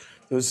chocolate.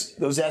 Those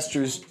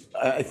esters,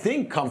 I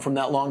think, come from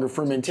that longer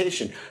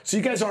fermentation. So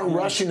you guys aren't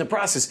rushing the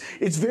process.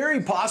 It's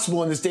very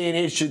possible in this day and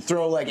age to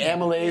throw like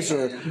amylase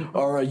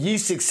or a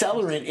yeast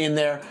accelerant in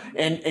there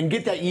and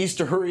get that yeast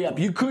to hurry up.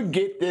 You could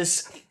get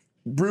this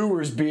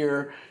brewer's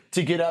beer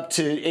to get up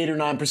to 8 or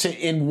 9%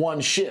 in one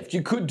shift.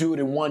 You could do it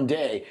in one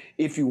day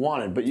if you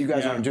wanted, but you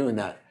guys aren't doing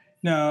that.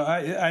 No,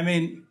 I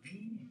mean,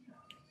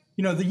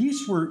 the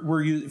yeast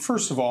we're using,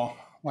 first of all,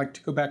 like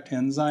to go back to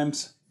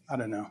enzymes, I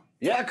don't know.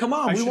 Yeah, come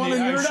on. We want to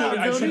nerd out.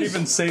 I shouldn't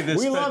even say this.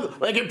 We love it.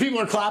 Like, if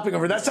people are clapping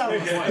over, that's how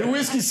the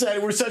whiskey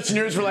said we're such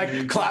nerds. We're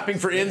like clapping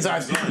for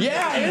enzymes.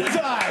 Yeah,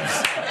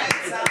 enzymes.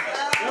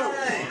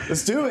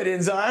 Let's do it,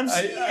 enzymes.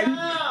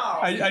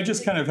 I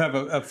just kind of have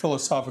a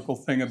philosophical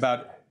thing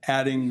about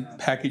adding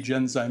package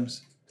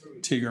enzymes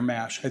to your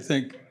mash.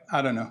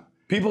 I don't know.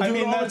 People do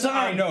it all the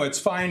time. I know it's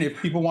fine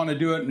if people want to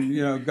do it,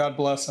 and God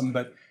bless them.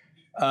 But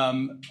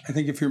I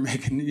think if you're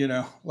making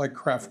like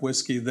craft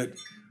whiskey, that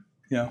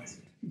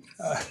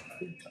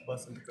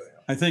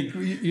I think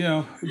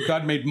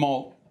God made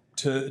malt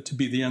to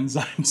be the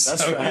enzymes.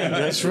 That's right.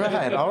 That's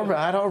right. All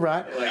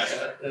right.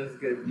 That's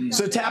good.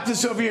 So tap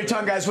this over your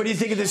tongue, guys. What do you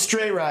think of this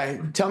straight rye?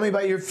 Tell me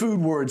about your food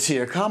words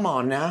here. Come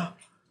on now.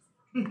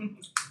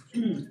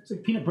 It's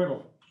like peanut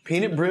brittle.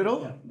 Peanut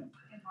brittle?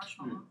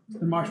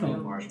 And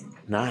marshmallow.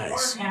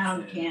 Nice.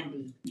 Pound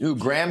candy. Ooh,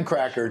 graham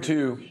cracker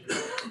too.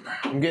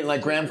 I'm getting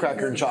like graham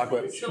cracker and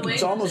chocolate.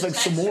 It's almost like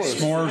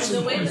s'mores.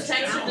 And the way the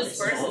texture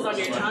disperses on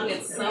your tongue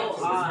is so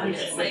odd.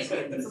 It's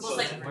almost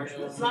like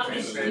it's not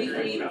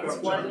completely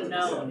one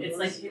note. It's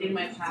like hitting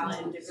my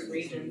palate in different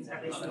regions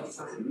every single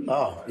time.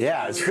 Oh,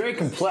 yeah, it's very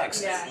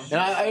complex. Yeah. And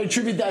I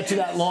attribute that to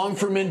that long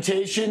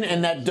fermentation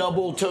and that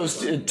double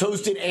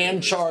toasted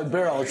and charred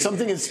barrel. It's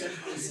something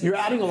you're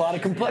adding a lot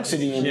of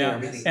complexity in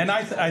here. And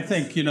I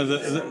think,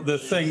 the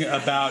thing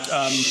about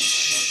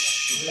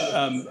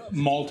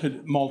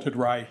malted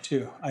rye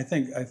too. I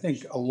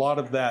think a lot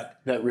of that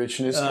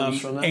richness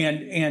comes from that.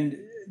 And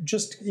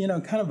just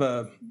kind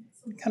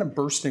of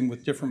bursting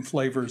with different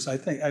flavors. I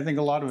think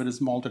a lot of it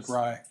is malted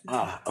rye.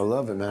 Ah, I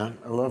love it, man.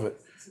 I love it.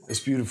 It's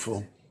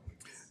beautiful.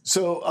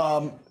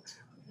 So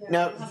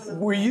now,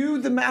 were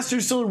you the master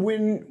distiller?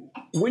 When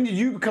did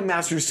you become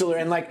master distiller?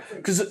 And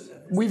because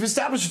we've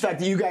established the fact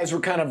that you guys were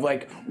kind of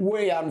like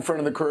way out in front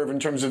of the curve in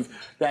terms of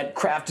that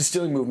craft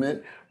distilling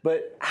movement.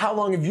 But how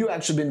long have you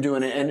actually been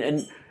doing it?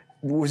 And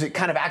was it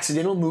kind of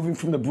accidental moving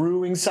from the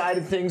brewing side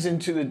of things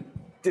into the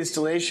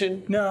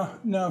distillation?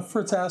 No.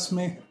 Fritz asked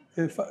me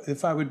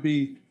if I would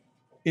be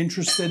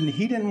interested, and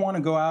he didn't want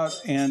to go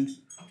out and.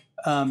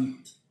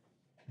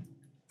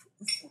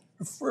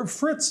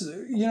 Fritz,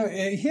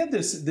 he had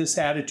this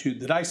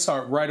attitude that I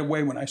saw right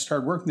away when I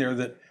started working there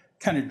that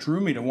kind of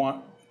drew me to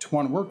want to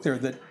work there.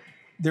 That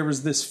there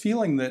was this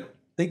feeling that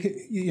they could,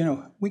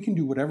 we can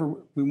do whatever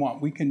we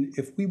want. We can,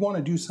 if we want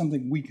to do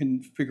something, we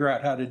can figure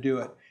out how to do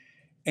it.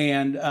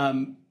 And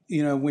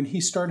when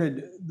he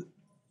started,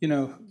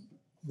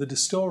 the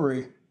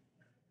distillery,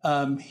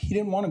 he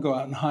didn't want to go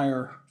out and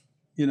hire,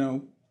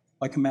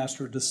 like a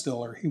master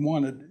distiller. He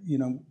wanted,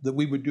 that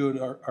we would do it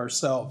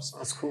ourselves.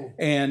 That's cool.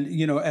 And,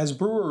 as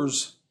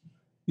brewers,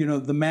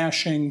 the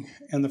mashing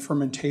and the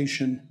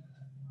fermentation,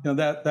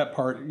 that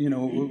part, we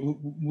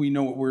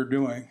know what we're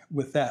doing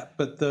with that.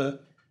 But the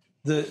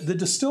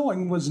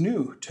distilling was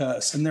new to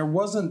us, and there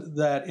wasn't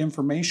that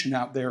information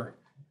out there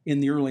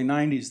in the early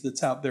 90s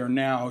that's out there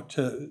now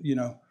to,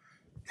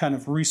 kind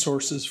of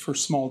resources for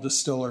small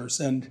distillers.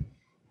 And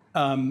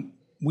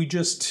we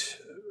just...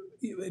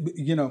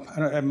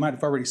 I might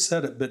have already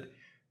said it, but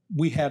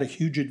we had a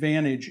huge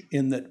advantage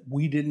in that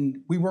we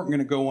weren't going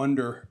to go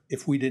under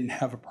if we didn't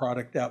have a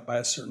product out by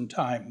a certain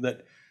time,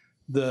 that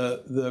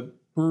the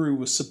brewery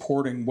was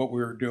supporting what we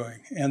were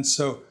doing. And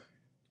so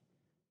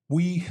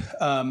we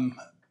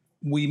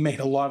made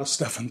a lot of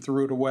stuff and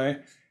threw it away.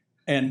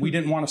 And we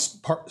didn't want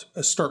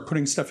to start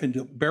putting stuff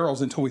into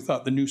barrels until we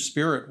thought the new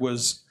spirit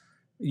was,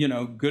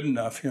 good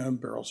enough.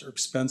 Barrels are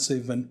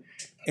expensive.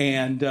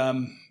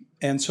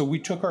 And so we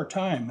took our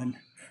time, and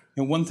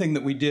one thing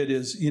that we did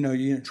is,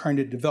 trying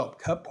to develop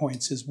cut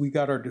points is we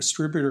got our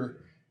distributor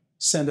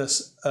sent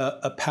us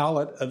a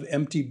pallet of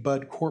empty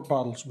bud quart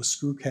bottles with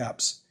screw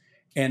caps,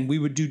 and we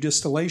would do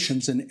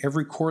distillations, and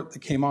every quart that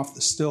came off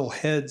the still,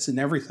 heads and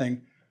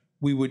everything,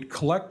 we would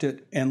collect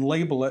it and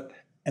label it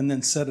and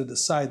then set it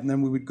aside, and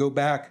then we would go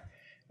back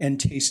and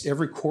taste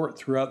every quart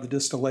throughout the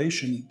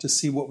distillation to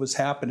see what was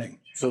happening.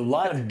 So a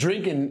lot of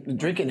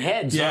drinking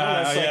heads.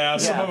 Yeah.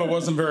 Some of it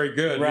wasn't very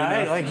good,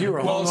 right? Like you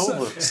were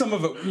hungover. Some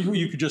of it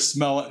you could just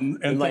smell it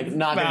and like think,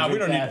 not. We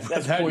don't need to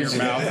put that in your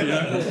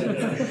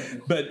mouth.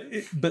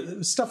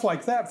 But stuff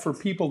like that for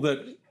people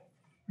that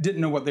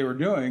didn't know what they were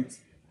doing,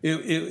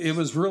 it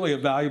was really a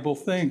valuable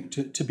thing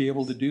to be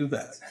able to do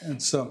that.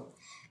 And so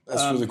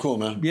that's really cool,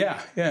 man. Yeah.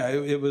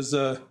 It was.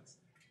 I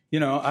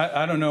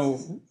don't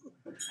know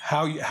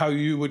how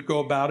you would go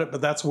about it, but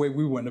that's the way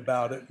we went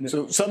about it.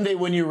 So someday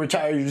when you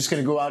retire, you're just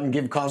going to go out and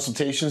give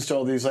consultations to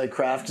all these like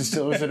craft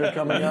distillers that are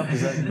coming up?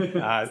 Is that...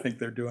 I think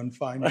they're doing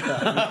fine with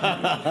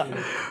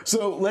that.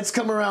 So let's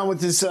come around with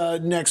this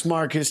next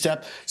market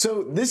step.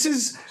 So this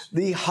is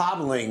the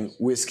Hotaling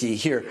whiskey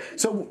here.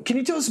 So can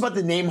you tell us about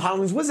the name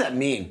Hotaling? What does that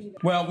mean?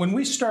 Well, when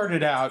we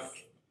started out,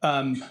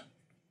 the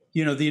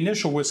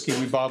initial whiskey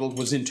we bottled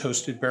was in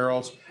toasted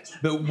barrels.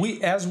 But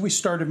as we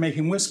started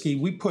making whiskey,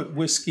 we put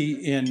whiskey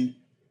in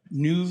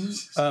new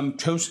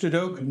toasted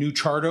oak, new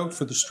charred oak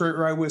for the straight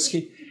rye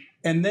whiskey.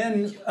 And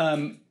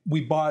then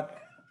we bought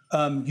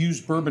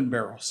used bourbon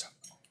barrels.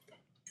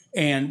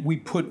 And we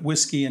put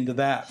whiskey into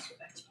that.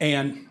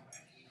 And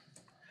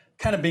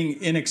kind of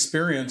being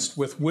inexperienced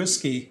with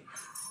whiskey,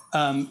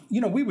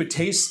 we would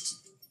taste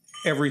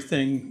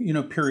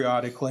everything,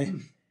 periodically.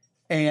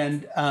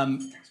 And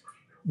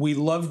we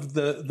loved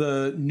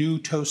the new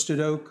toasted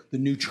oak, the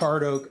new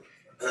charred oak,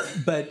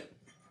 but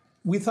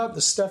we thought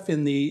the stuff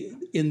in the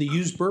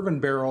used bourbon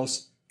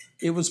barrels,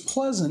 it was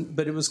pleasant,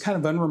 but it was kind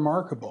of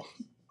unremarkable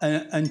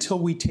until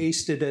we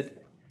tasted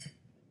it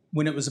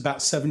when it was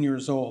about 7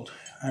 years old.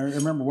 I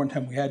remember one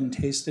time we hadn't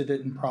tasted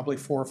it in probably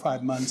 4 or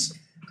 5 months,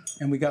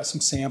 and we got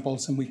some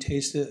samples and we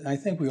tasted it, and I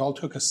think we all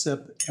took a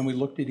sip and we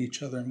looked at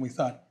each other and we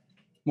thought,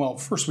 well,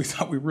 first we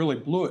thought we really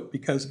blew it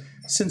because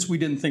since we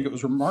didn't think it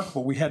was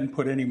remarkable, we hadn't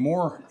put any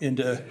more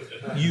into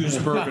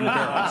used bourbon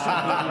barrels.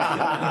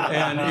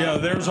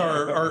 And, there's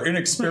our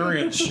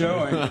inexperience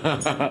showing.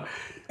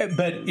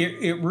 But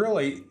it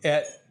really,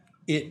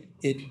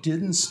 it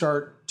didn't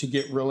start to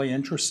get really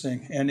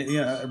interesting, and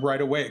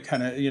right away it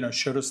kind of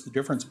showed us the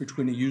difference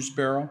between a used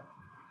barrel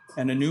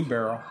and a new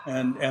barrel,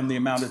 and the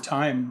amount of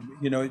time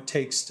it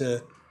takes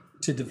to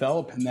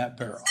develop in that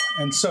barrel.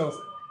 And so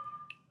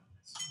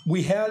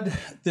we had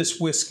this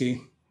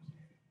whiskey,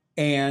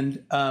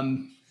 and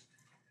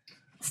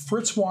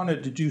Fritz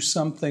wanted to do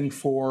something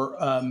for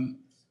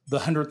the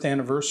 100th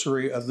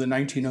anniversary of the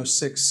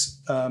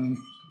 1906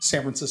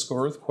 San Francisco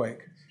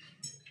earthquake.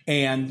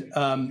 And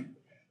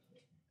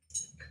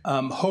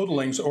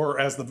Hotalings, or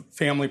as the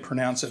family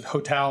pronounced it,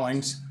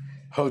 Hotalings.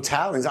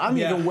 Hotalings. I'm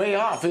even way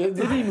off. It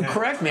didn't even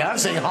correct me. I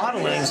was saying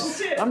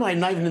Hotalings. I'm like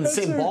not even in the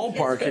same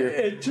ballpark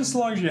here. Just as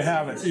long as you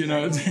have it,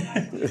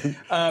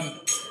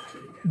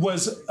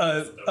 was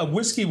a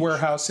whiskey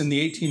warehouse in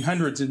the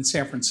 1800s in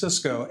San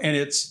Francisco. And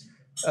it's,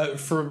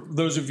 for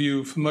those of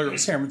you familiar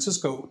with San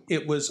Francisco,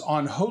 it was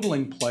on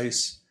Hotaling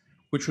Place,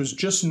 which was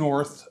just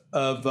north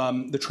of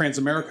the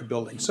Transamerica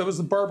building. So it was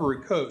the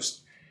Barbary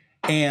Coast.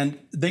 And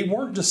they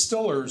weren't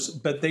distillers,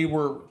 but they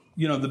were,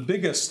 the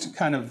biggest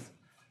kind of,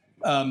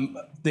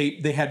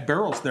 they had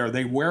barrels there.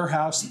 They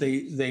warehoused,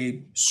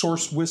 they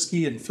sourced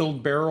whiskey and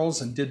filled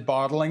barrels and did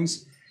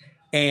bottlings.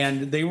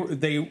 And they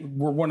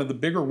were one of the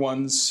bigger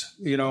ones,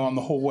 on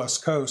the whole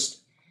West Coast.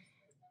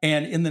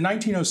 And in the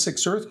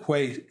 1906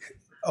 earthquake,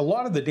 a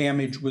lot of the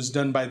damage was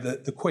done by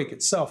the quake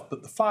itself,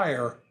 but the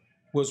fire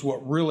was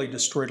what really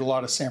destroyed a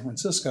lot of San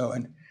Francisco.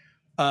 And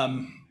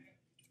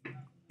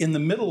in the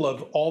middle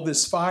of all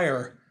this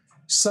fire,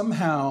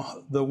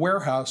 somehow the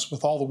warehouse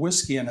with all the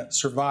whiskey in it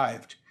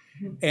survived.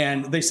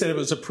 And they said it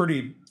was a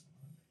pretty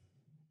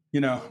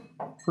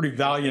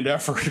valiant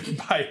effort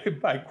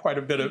by quite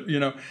a bit of,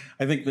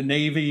 I think the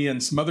Navy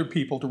and some other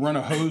people to run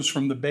a hose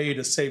from the bay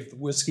to save the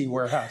whiskey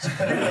warehouse.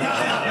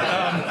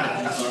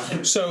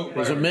 So it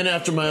was a men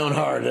after my own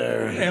heart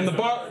there. And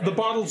the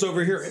bottle's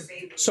over here.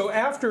 So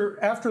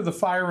after the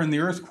fire and the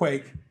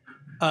earthquake,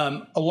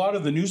 a lot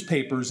of the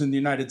newspapers in the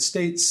United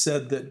States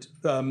said that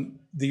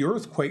the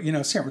earthquake,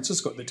 San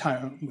Francisco at the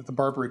time with the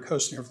Barbary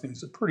Coast and everything,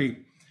 is a pretty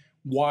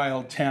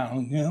wild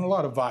town, a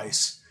lot of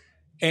vice.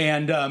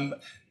 And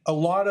a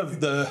lot of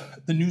the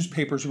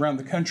newspapers around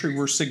the country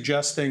were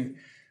suggesting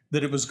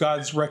that it was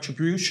God's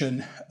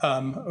retribution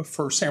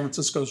for San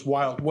Francisco's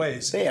wild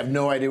ways. They have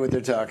no idea what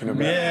they're talking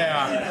about.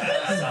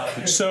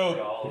 Yeah.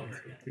 So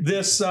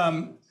this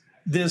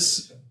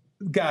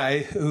guy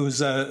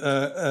who's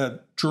a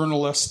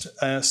journalist,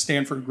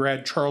 Stanford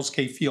grad, Charles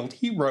K. Field,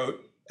 he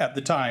wrote at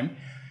the time,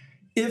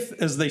 "If,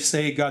 as they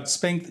say, God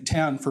spanked the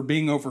town for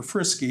being over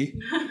frisky,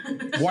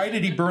 why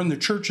did he burn the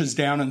churches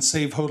down and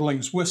save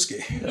Hotaling's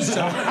whiskey?"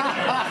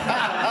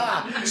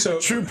 So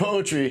true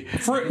poetry.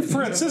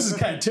 Fritz, this is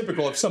kind of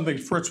typical of something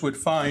Fritz would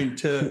find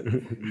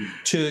to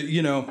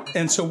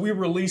and so we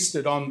released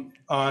it on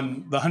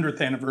the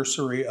 100th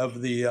anniversary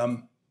of the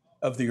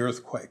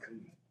earthquake.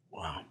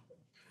 Wow.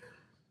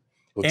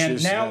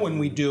 And now when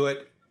we do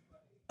it,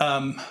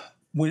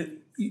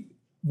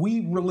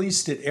 we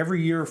released it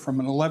every year from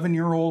an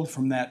 11-year-old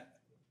from that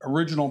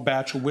original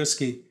batch of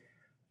whiskey.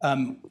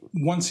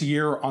 Once a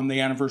year on the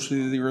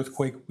anniversary of the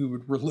earthquake, we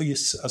would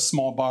release a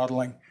small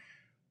bottling.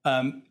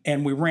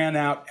 And we ran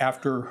out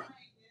after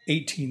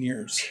 18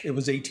 years. It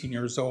was 18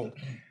 years old.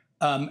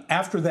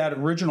 After that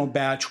original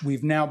batch,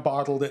 we've now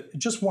bottled it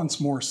just once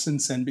more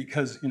since then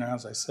because,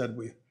 as I said,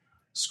 we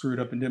screwed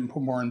up and didn't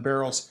put more in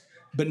barrels.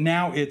 But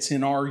now it's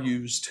in our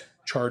used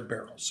charred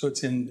barrels. So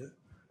it's in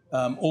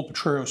Old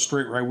Potrero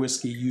straight rye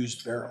whiskey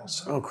used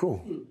barrels. Oh,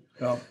 cool.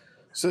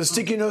 So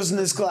stick your nose in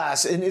this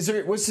glass. And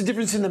what's the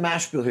difference in the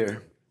mash bill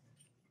here?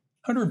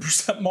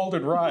 100%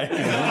 malted rye.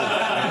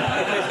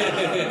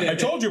 I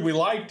told you we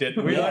liked it.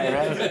 We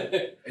liked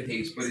it. It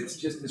tastes, but it's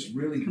just this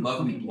really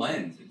lovely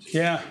blend.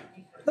 Yeah,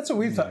 that's what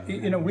we thought.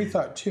 We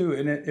thought too,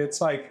 and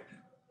it's like,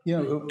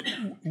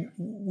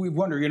 we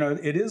wonder.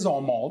 It is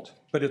all malt,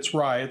 but it's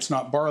rye. It's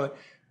not barley.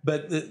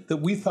 But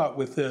that we thought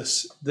with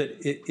this that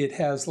it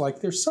has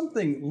there's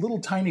something little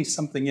tiny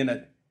something in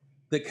it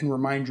that can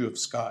remind you of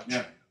Scotch.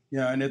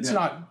 Yeah, and it's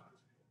not.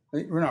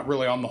 We're not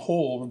really on the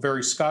whole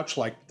very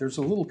Scotch-like. There's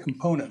a little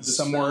component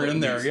somewhere in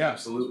there. Yeah,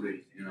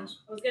 absolutely. I was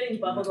getting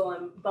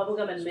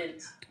bubblegum and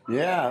mint.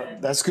 Yeah,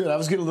 that's good. I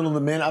was getting a little of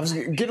the mint. I was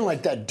getting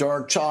like that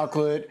dark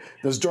chocolate,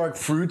 those dark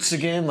fruits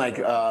again,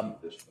 like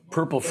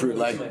purple fruit,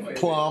 like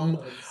plum,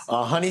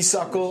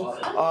 honeysuckle.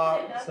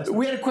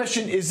 We had a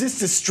question. Is this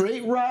the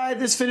straight rye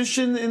that's finished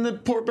in the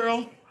port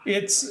barrel?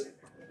 It's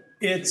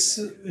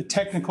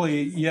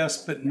technically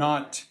yes, but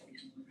not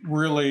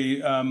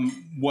really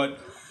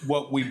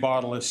what we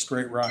bottle is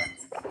straight rye.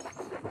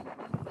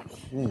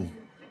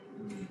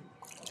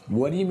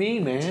 What do you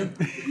mean, man?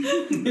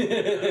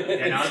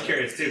 Yeah, now I'm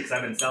curious too, because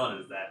I've been selling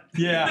it as that.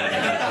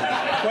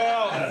 Yeah.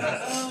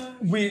 Well,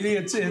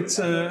 it's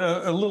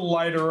a little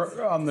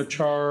lighter on the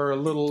char, a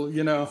little,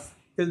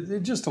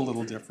 just a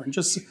little different,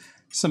 just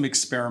some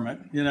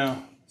experiment,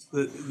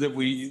 that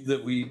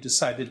we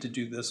decided to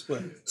do this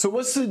with. So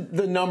what's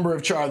the number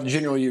of char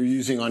generally you're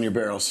using on your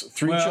barrels?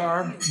 3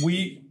 char?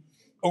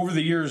 Over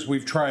the years,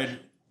 we've tried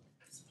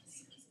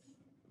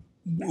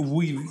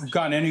we've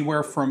gone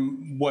anywhere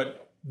from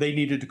what they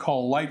needed to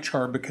call light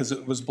char because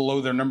it was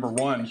below their number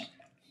 1.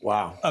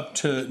 Wow. Up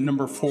to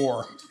number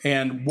 4.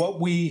 And what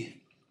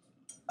we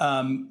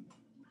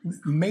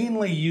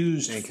mainly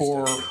used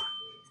for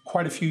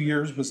quite a few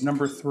years was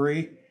number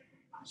 3.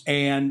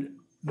 And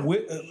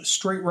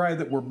straight rye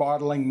that we're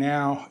bottling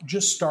now,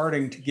 just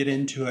starting to get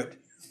into it,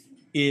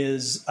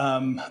 is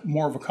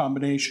more of a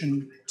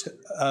combination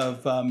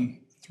of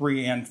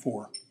 3 and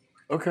 4.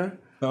 Okay.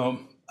 So,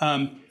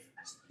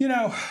 you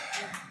know,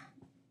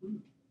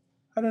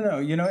 I don't know,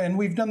 you know, and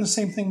we've done the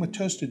same thing with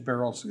toasted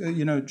barrels,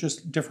 you know,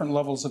 just different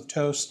levels of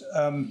toast.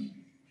 I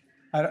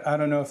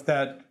don't know if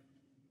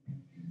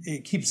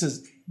it keeps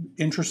it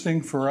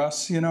interesting for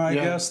us, you know, I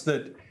guess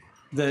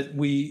that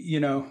we, you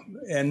know,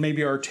 and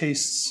maybe our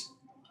tastes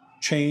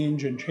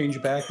change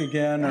back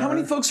again. How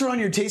many folks are on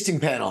your tasting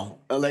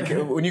panel? Like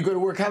when you go to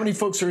work, how many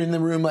folks are in the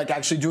room, like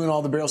actually doing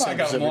all the barrel samples?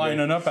 I got them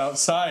lining up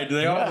outside.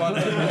 They all want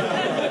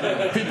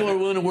People are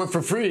willing to work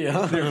for free,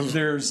 huh?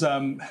 There's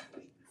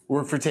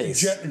work for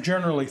taste.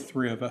 Generally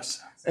 3 of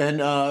us. And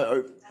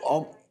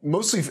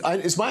mostly,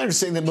 it's my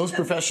understanding that most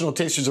professional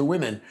tasters are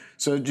women.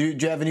 So do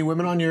you have any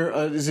women on your?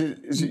 Is it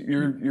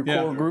your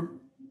core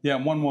group? Yeah,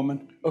 1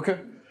 woman. Okay.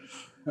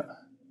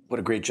 What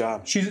a great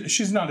job.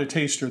 She's not a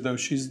taster though.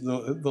 She's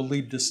the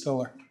lead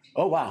distiller.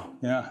 Oh wow.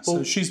 Yeah.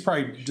 So she's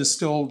probably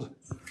distilled.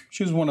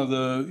 She was one of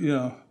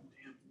the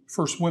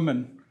first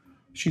women.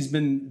 She's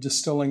been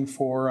distilling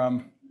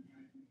for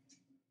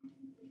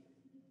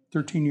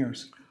 13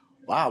 years.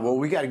 Wow. Well,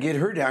 we got to get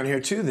her down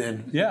here too.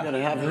 Then. Yeah. We got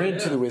to have her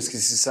into the Whiskey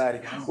Society.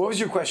 What was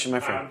your question, my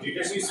friend? Do you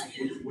guys use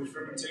wood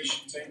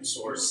fermentation tanks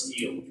or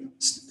steel?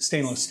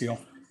 Stainless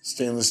steel.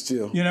 Stainless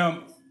steel. You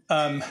know.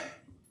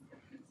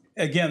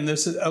 Again,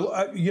 this is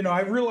you know,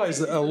 I realize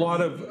that a lot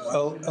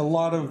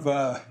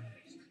of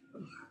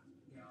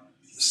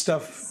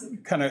stuff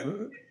kind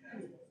of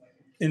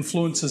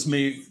influences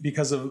me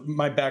because of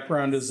my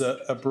background as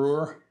a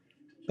brewer.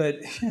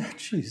 But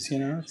geez, you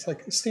know, it's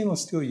like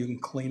stainless steel. You can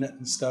clean it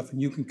and stuff, and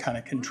you can kind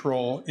of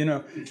control. You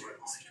know,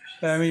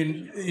 I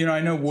mean, you know, I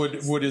know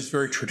wood is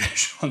very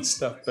traditional and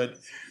stuff, but.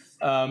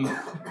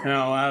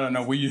 No, I don't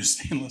know. We use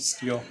stainless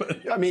steel.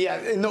 But. I mean,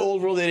 yeah, in the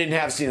old world, they didn't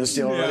have stainless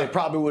steel. Yeah. They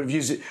probably would have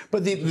used it.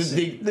 But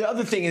the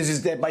other thing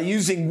is that by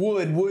using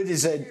wood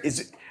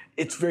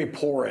it's very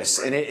porous,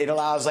 and it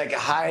allows like a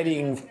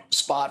hiding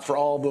spot for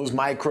all those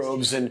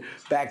microbes and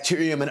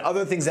bacterium and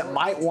other things that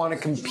might want to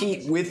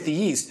compete with the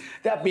yeast.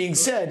 That being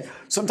said,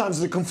 sometimes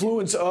the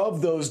confluence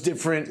of those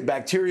different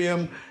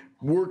bacterium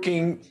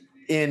working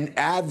in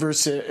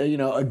adverse,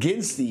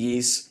 against the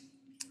yeast.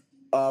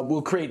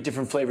 Will create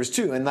different flavors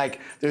too. And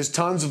like there's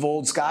tons of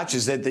old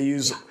scotches that they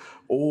use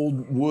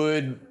old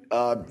wood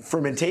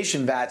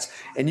fermentation vats,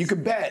 and you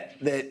could bet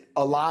that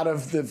a lot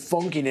of the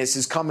funkiness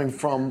is coming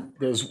from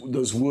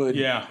those wood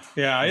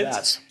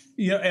vats.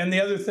 And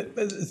the other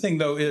thing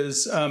though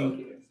is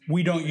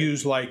we don't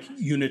use like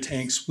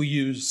unitanks. We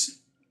use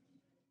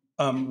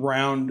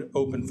round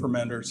open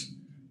fermenters.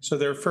 So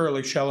they're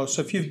fairly shallow.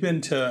 So if you've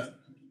been to,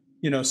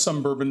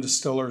 some bourbon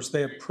distillers, they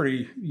have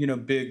pretty,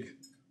 big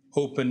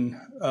open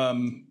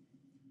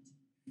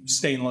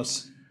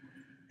stainless,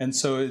 and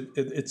so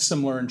it's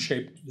similar in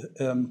shape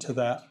to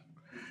that.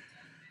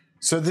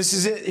 So this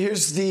is it.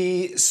 Here's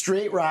the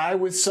straight rye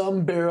with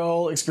some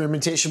barrel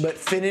experimentation, but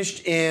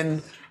finished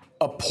in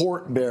a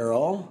port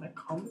barrel.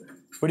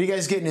 What are you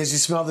guys getting as you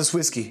smell this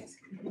whiskey?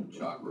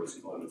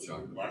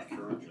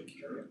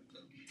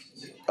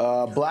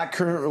 Black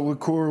currant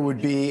liqueur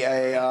would be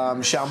a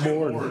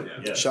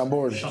Chambord.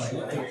 Chambord.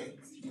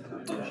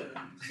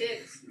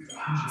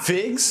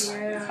 Figs?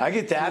 I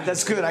get that.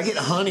 That's good. I get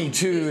honey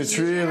too. It's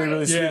really,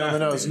 really sweet on the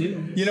nose.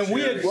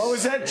 What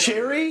was that?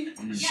 Cherry?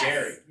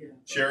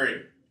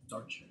 Cherry.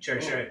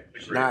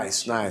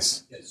 Nice.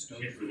 What's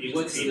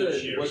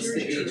the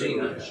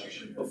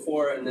aging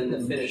before and then the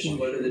finish?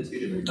 What are the 2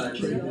 different times?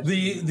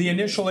 The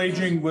initial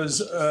aging was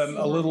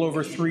a little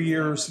over 3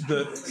 years.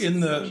 In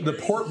the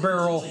port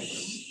barrel,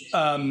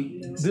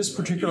 this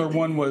particular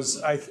one was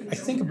I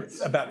think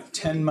about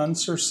 10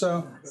 months or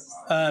so.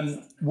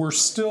 We're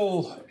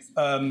still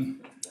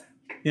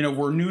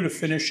we're new to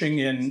finishing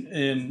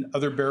in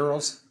other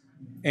barrels,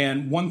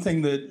 and one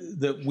thing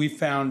that we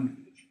found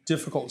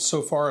difficult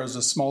so far as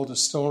a small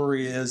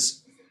distillery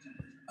is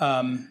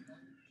to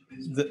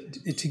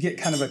get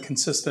kind of a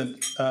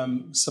consistent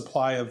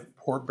supply of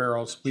port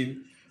barrels.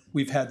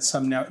 We've had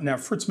some now.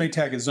 Fritz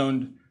Maytag has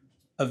owned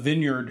a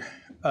vineyard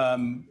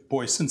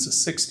since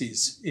the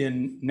 60s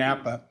in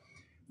Napa,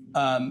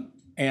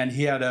 and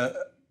he had a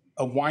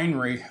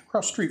winery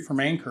across the street from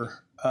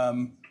Anchor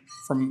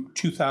from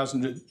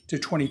 2000 to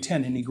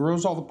 2010, and he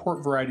grows all the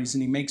port varieties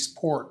and he makes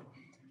port.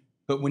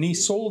 But when he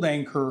sold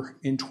Anchor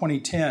in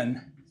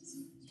 2010,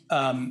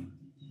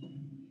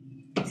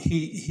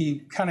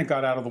 he kind of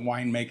got out of the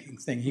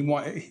winemaking thing. He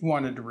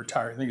wanted to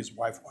retire. I think his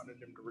wife wanted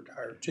him to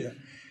retire too.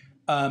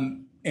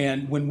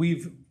 And when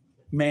we've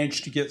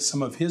managed to get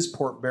some of his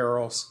port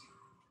barrels,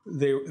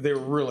 they were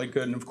really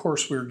good. And of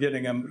course, we were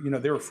getting them.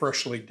 They were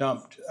freshly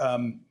dumped.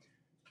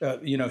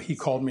 he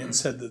called me and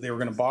said that they were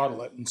going to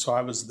bottle it. And so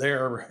I was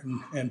there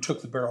and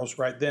took the barrels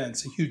right then.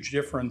 It's a huge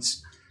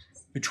difference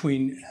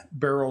between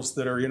barrels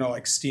that are,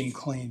 like steam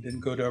cleaned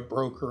and go to a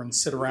broker and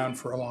sit around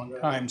for a long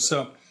time.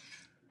 So,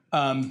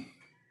 the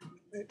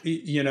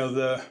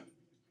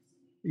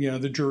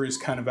jury's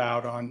kind of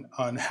out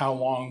on how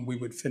long we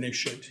would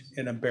finish it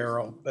in a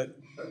barrel. But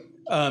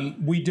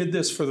we did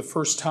this for the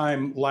first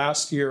time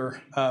last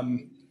year.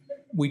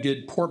 We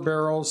did port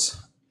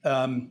barrels.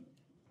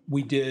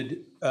 We did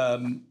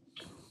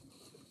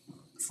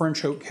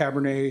French oak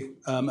Cabernet,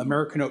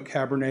 American oak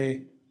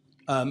Cabernet,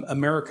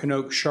 American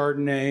oak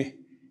Chardonnay,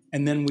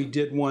 and then we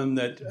did one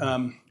that,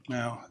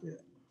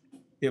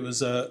 it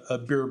was a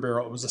beer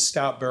barrel. It was a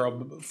stout barrel.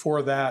 But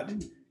before that,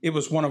 it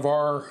was one of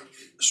our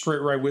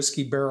straight rye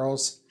whiskey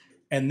barrels,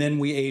 and then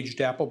we aged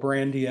apple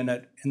brandy in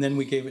it, and then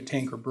we gave it to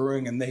Anchor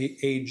Brewing, and they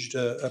aged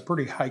a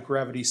pretty high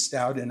gravity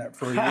stout in it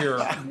for a year.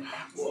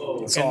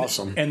 That's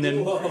awesome. And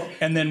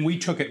then we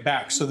took it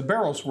back. So the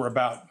barrels were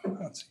about,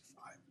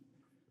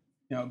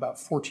 about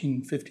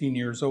 14, 15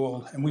 years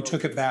old, and we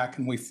took it back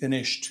and we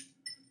finished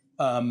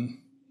Old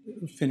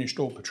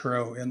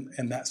Potrero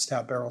in that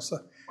stout barrel. So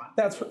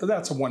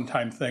that's a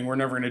one-time thing. We're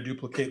never going to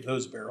duplicate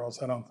those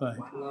barrels, I don't think.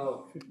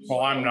 No.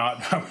 Well, I'm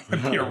not. I'm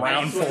going to be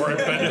around for it,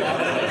 but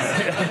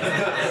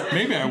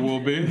maybe I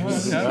will be. I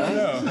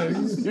don't know.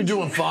 You're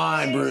doing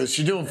fine, Bruce.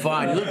 You're doing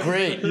fine. You look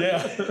great.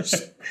 Yeah.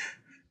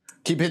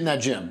 Keep hitting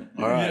that gym.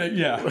 All right.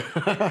 Yeah.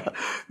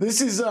 This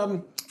is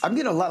I'm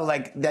getting a lot of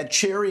like that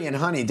cherry and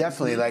honey.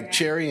 Definitely like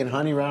cherry and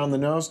honey right on the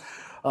nose.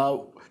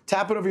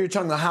 Tap it over your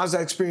tongue. Now, how's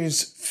that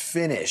experience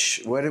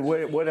finish?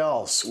 What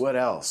else? What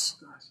else?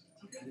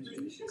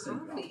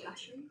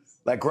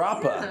 Like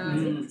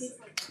grappa.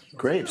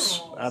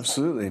 Grapes.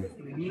 Absolutely.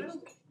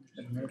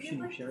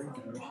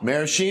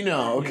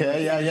 Maraschino.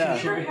 Okay. Yeah.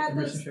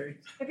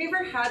 Have you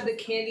ever had the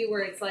candy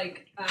where it's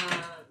like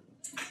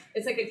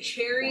a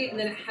cherry and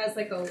then it has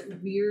like a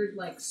weird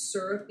like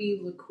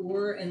syrupy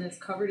liqueur and it's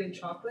covered in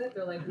chocolate?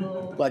 They're like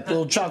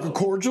little chocolate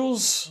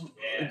cordials.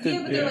 Yeah, but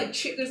they're like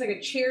there's like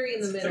a cherry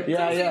in the middle.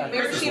 Yeah.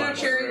 Maraschino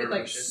cherry with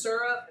like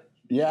syrup.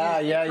 Yeah.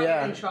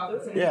 And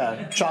chocolate.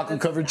 Yeah,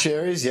 chocolate covered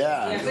cherries.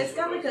 Yeah. Yeah, but it's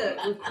got like a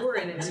liqueur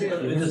in it too.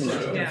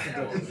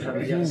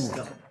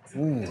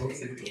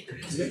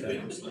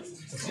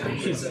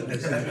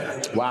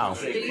 Wow,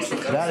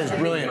 that is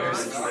brilliant.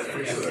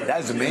 That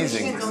is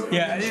amazing.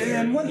 Yeah,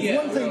 and one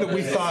thing that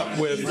we thought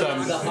with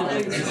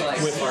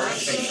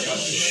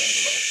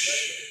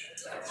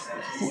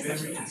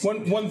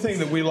one thing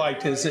that we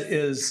liked is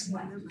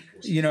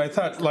I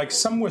thought like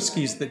some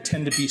whiskeys that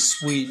tend to be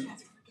sweet,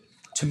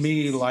 to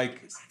me,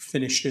 like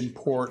finished in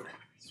port,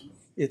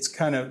 it's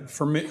kind of,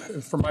 for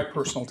my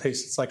personal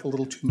taste, it's like a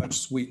little too much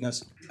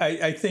sweetness.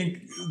 I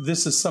think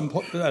this is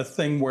a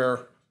thing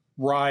where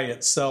rye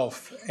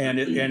itself and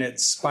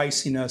its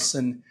spiciness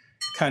and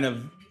kind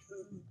of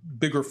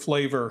bigger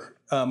flavor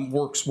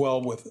works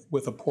well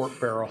with a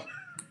port barrel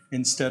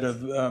instead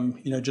of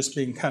just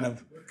being kind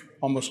of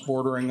almost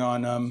bordering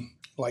on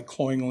like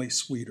cloyingly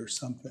sweet or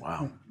something.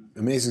 Wow.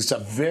 Amazing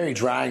stuff. Very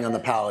drying on the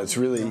palate. It's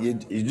really, you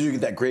do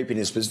get that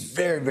grapiness, but it's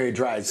very, very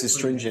dry. It's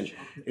astringent.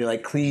 It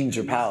like cleans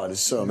your palate.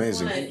 It's so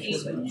amazing. Drink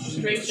this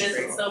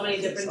with so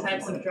many different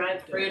types of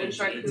dried fruit and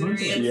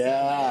charcuterie.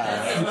 Yeah.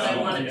 That's what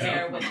I want to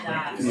pair with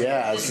that.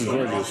 Yeah, this is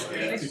gorgeous.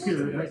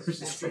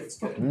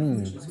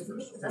 Beautiful.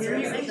 Where are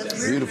you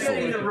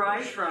getting the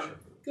rye from?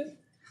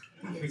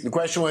 The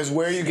question was,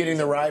 where are you getting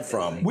the rye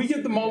from? We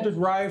get the malted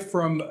rye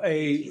from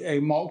a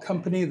malt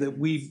company that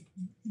we,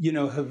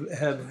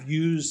 have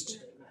used.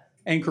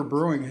 Anchor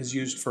Brewing has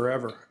used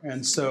forever,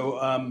 and so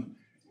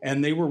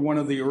and they were one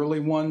of the early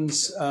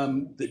ones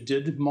that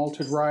did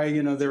malted rye.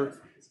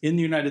 There in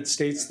the United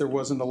States there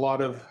wasn't a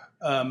lot of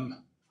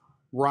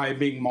rye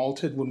being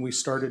malted when we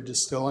started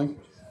distilling.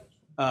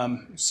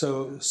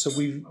 So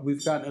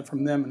we've gotten it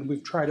from them, and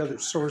we've tried other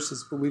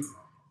sources, but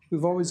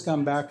we've always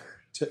gone back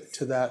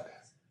to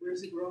that.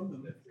 Where's it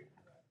grown?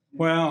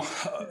 Well,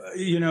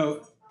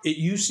 it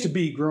used to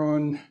be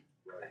grown.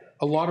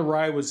 A lot of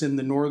rye was in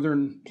the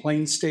northern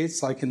plain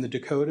states, like in the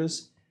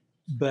Dakotas,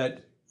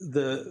 but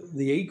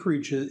the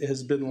acreage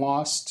has been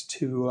lost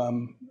to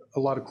a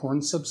lot of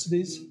corn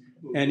subsidies,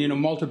 and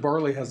malted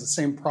barley has the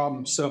same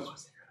problem. So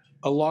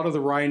a lot of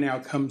the rye now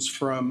comes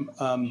from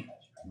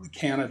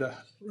Canada,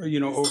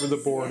 over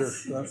the border.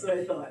 That's what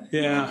I thought.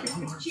 Yeah.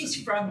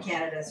 She's from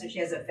Canada, so she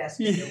has a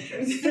vested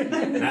interest.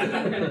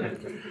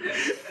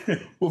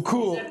 Well,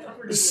 cool.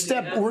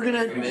 We're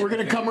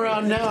gonna come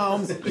around now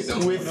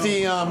with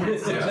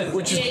the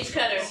which is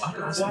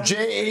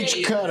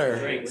JH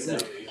Cutter.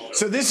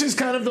 So this is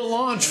kind of the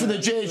launch for the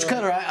JH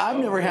Cutter. I've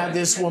never had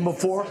this one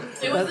before.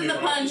 It was in the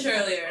punch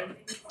earlier.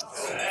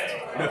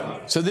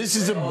 So this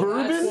is a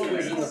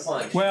bourbon?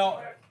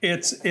 Well,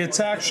 it's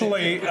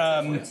actually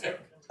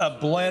a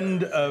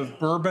blend of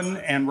bourbon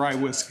and rye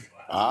whiskey.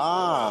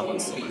 Ah.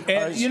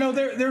 And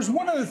there's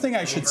one other thing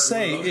I should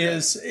say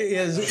is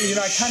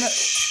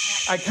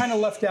I kind of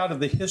left out of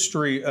the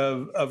history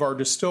of our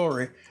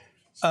distillery.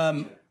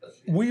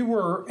 We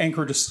were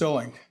Anchor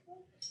Distilling.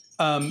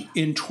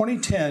 In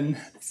 2010,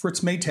 Fritz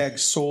Maytag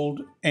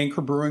sold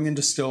Anchor Brewing and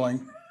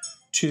Distilling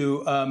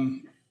to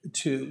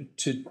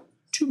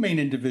two main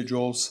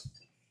individuals.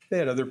 They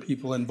had other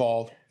people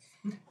involved.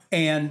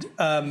 And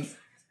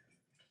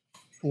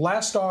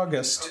last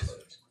August,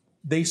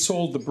 they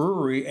sold the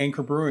brewery,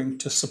 Anchor Brewing,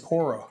 to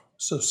Sapporo.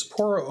 So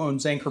Sapporo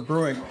owns Anchor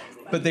Brewing,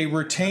 but they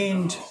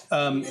retained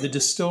the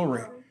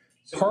distillery.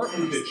 Part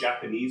of the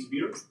Japanese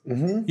beer?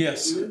 Mm-hmm.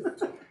 Yes.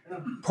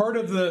 Part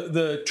of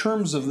the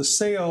terms of the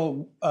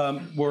sale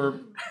were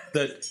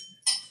that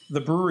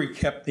the brewery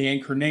kept the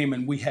Anchor name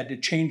and we had to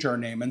change our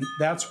name. And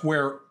that's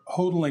where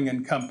Hotaling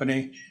and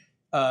Company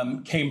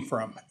came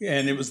from.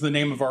 And it was the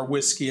name of our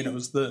whiskey, and it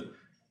was the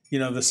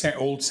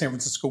old San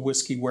Francisco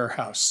Whiskey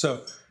Warehouse.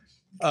 So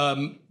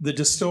the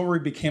distillery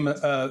became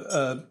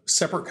a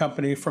separate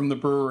company from the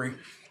brewery.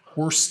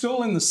 We're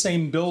still in the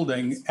same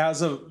building.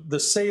 As of the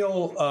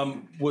sale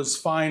was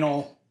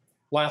final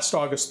last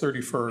August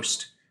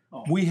 31st.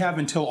 We have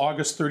until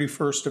August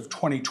 31st of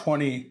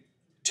 2020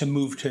 to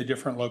move to a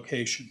different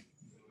location.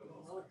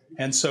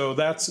 And so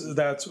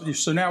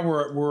so now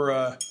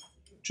we're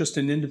just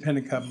an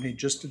independent company,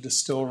 just a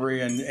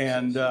distillery,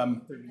 and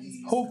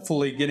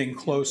hopefully getting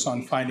close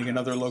on finding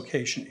another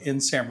location in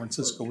San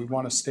Francisco. We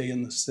want to stay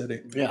in the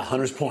city. Yeah,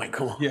 Hunter's Point.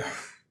 Come on. Yeah.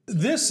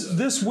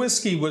 This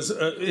whiskey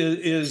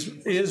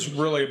is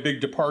really a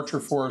big departure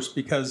for us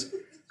because,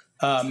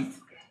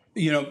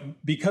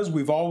 because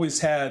we've always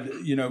had,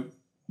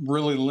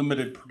 really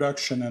limited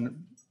production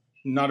and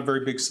not a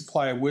very big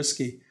supply of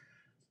whiskey.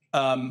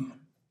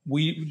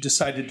 We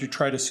decided to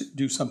try to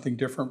do something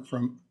different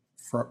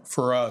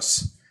for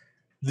us.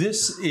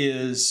 This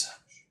is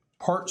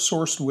part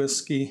sourced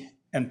whiskey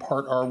and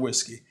part our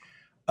whiskey.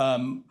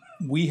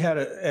 We had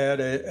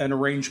an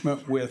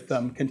arrangement with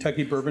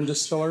Kentucky Bourbon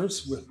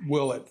Distillers, with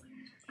Willett,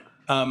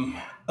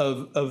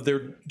 of their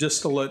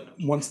distillate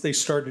once they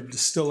started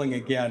distilling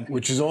again.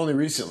 Which is only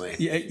recently.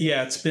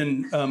 Yeah, it's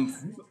been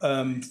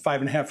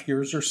 5.5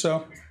 years or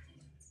so.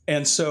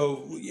 And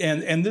so,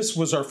 and this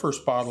was our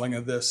first bottling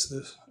of this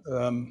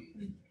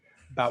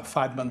about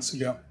 5 months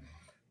ago.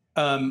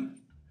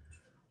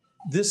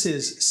 This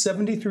is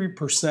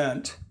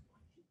 73%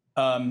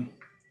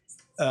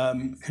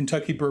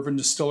 Kentucky Bourbon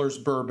Distillers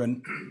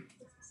bourbon,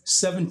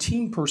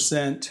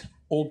 17%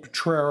 Old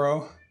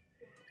Potrero,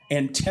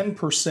 and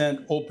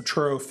 10% Old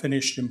Potrero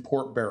finished in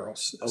port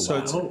barrels. Oh, so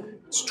wow.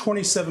 it's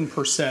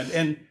 27%.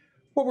 And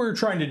what we were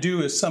trying to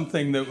do is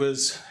something that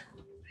was,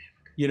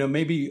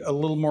 maybe a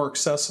little more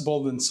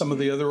accessible than some of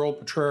the other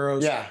Old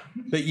Potreros. Yeah.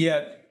 But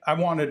yet I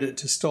wanted it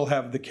to still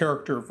have the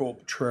character of Old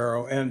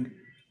Potrero. And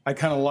I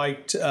kind of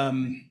liked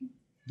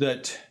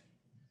that,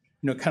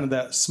 kind of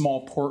that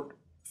small port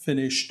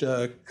finished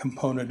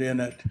component in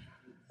it.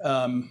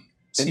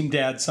 Seemed to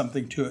add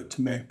something to it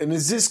to me. And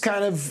is this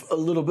kind of a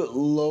little bit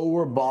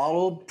lower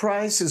bottle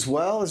price as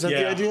well? Is that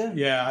the idea?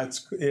 Yeah,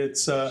 it's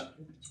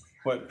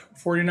what,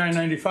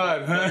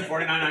 $49.95, huh?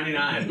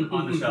 $49.99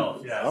 on the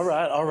shelf. Yeah.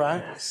 All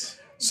right.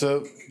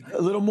 So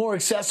a little more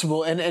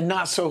accessible and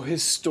not so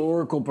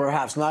historical,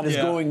 perhaps. Not as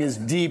going as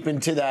deep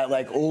into that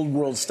like old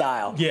world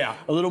style. Yeah.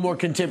 A little more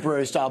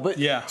contemporary style, but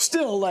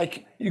still,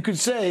 like you could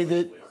say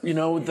that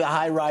with the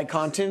high rye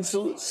content,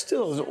 so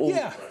still is old.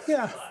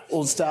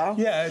 Old style.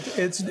 Yeah,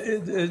 it's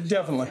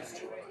definitely.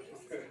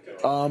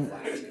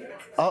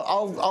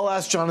 I'll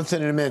ask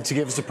Jonathan in a minute to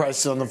give us the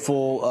prices on the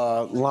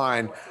full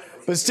line.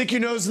 But stick your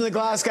nose in the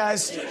glass,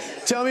 guys.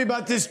 Tell me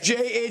about this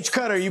JH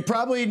Cutter. You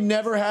probably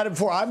never had it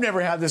before. I've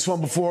never had this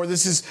one before.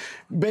 This is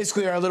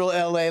basically our little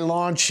LA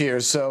launch here.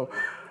 So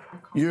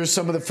you're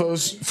some of the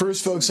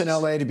first folks in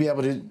LA to be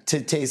able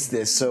to taste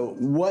this. So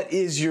what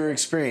is your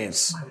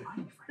experience?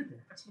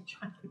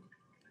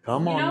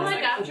 Come on.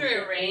 Like after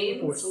it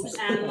rains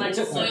and like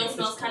the soil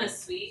smells kind of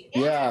sweet.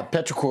 Yeah,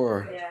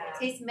 petrichor. Yeah. It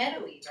tastes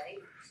meadowy, right?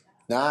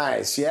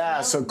 Nice.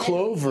 Yeah. So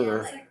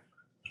clover.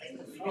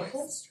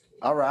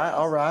 All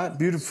right.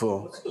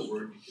 Beautiful.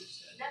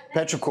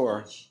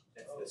 Petrichor.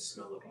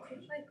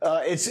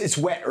 It's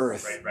wet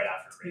earth. Right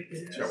after rain.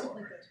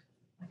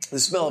 The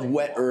smell of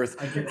wet earth.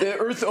 The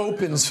earth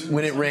opens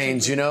when it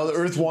rains, The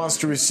earth wants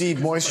to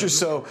receive moisture,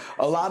 so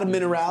a lot of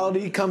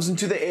minerality comes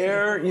into the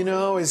air,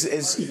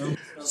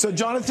 So,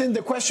 Jonathan,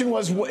 the question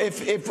was,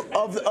 if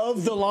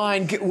of the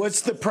line,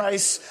 what's the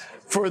price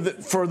for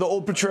the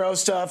Old Potrero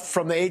stuff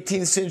from the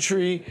 18th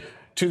century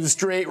to the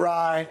straight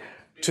rye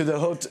to the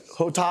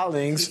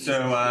Hotalings?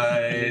 So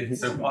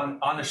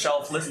on the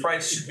shelf, list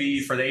price should be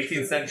for the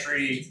 18th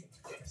century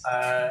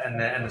and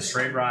the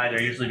straight rye.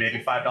 They're usually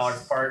maybe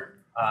 $5 apart,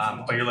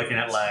 but you're looking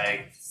at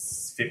like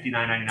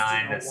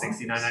 $59.99 to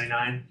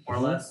 $69.99 more or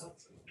less.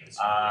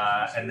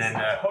 And then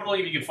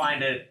Hotaling, you can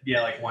find it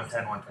like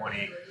 $110,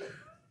 $120.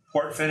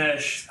 Port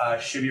finish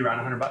should be around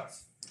 $100.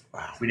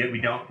 Wow.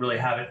 We don't really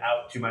have it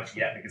out too much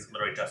yet because it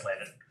literally just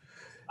landed.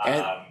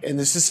 And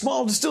this is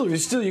small distillery.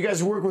 Still, you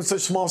guys are working with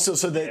such small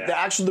stills, so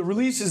the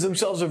releases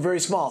themselves are very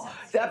small.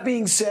 That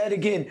being said,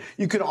 again,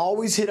 you can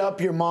always hit up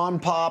your mom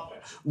and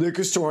pop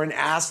liquor store and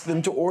ask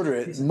them to order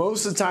it.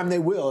 Most of the time, they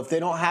will. If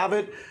they don't have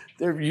it,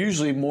 they're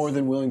usually more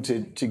than willing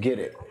to get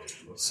it.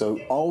 So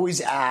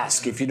always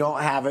ask. If you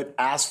don't have it,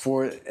 ask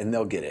for it, and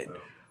they'll get it.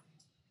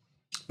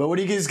 But what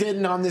are you guys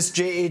getting on this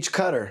JH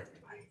Cutter?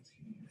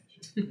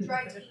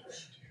 Dried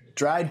peach.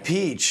 Dried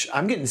peach.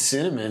 I'm getting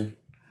cinnamon.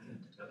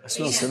 I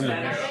smell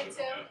cinnamon.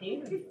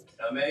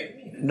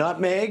 Nutmeg.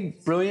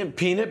 Nutmeg. Brilliant.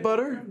 Peanut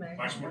butter.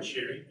 Much more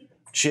cherry.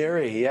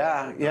 Cherry.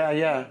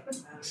 Yeah.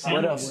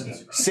 What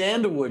else?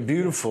 Sandalwood.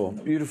 Beautiful.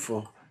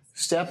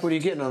 Steph, what are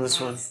you getting on this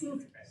one?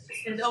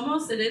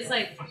 It is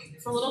like,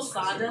 it's a little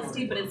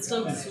sawdusty, but it's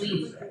still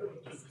sweet.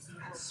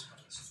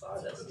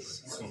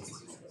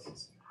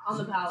 On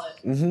the palate.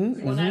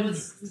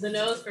 The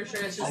nose for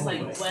sure is just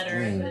like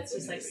wetter, but it's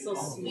just like still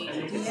sweet.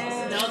 I just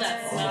know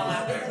that smell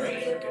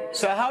after.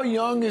 So how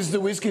young is the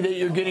whiskey that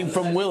you're getting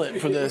from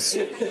Willett for this?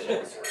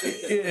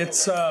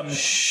 It's about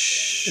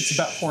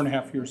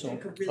 4.5 years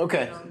old.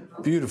 Okay,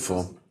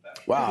 beautiful.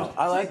 Wow,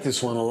 I like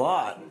this one a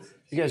lot.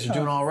 You guys are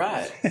doing all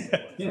right.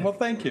 Well,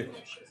 thank you.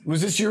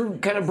 Was this your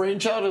kind of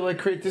brainchild to like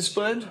create this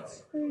blend?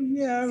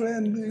 Yeah,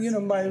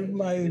 and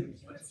my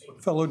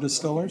fellow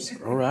distillers.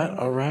 All right.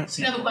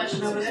 You have a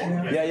question over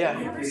there?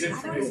 Yeah. Is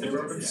the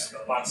bourbon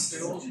pot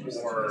stilled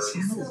or is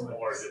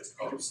it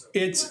column stilled?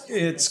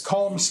 It's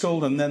column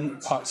stilled and then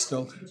pot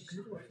stilled.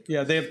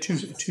 Yeah, they have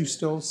two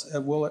stills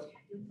at Willett.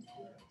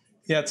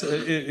 Yeah,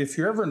 if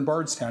you're ever in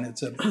Bardstown,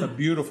 it's a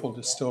beautiful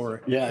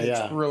distillery. Yeah.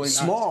 It's really nice.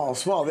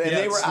 Small. And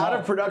they were out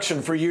of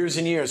production for years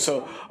and years.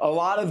 So a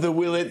lot of the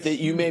Willett that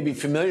you may be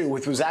familiar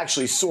with was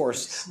actually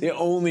sourced. They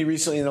only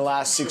recently, in the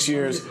last 6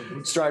 years,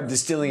 started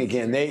distilling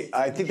again.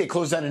 I think they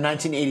closed down in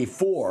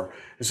 1984.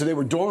 And so they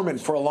were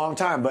dormant for a long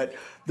time. But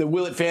the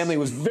Willett family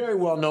was very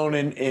well known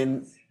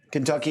in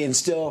Kentucky and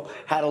still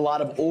had a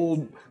lot of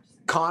old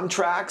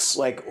contracts,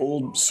 like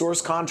old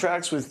source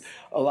contracts with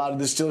a lot of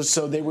distillers,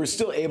 so they were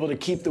still able to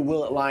keep the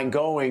Willett line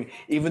going,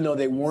 even though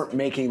they weren't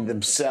making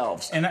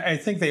themselves. And I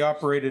think they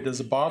operated as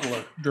a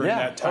bottler during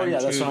that time. Oh yeah,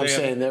 that's too. what I'm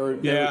saying.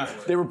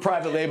 They were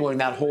private labeling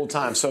that whole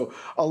time. So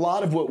a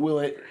lot of what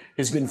Willett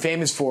has been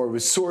famous for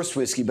was sourced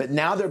whiskey, but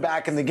now they're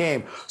back in the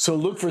game. So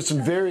look for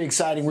some very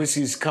exciting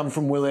whiskeys come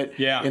from Willett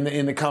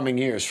in the coming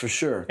years for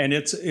sure. And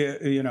it's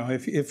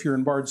if you're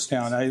in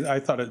Bardstown,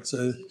 I thought it's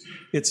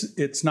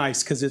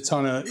nice because it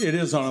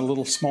is on a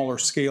little smaller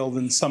scale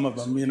than some of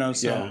them,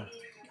 So,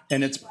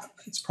 and it's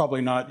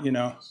probably not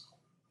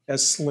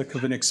as slick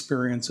of an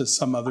experience as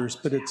some others,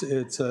 but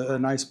it's a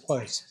nice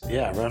place.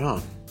 Yeah, right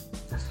on.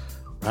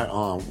 Right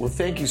on. Well,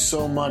 thank you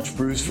so much,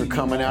 Bruce, for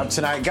coming out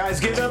tonight. Guys,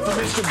 give it up for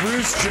Mr.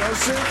 Bruce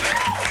Joseph.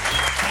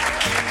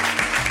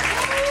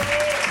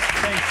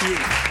 Thank you.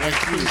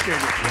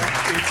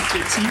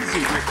 It's easy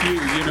with you.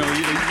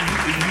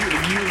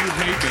 You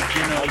make it.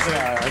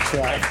 I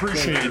try. I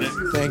appreciate it.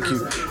 Thank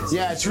you.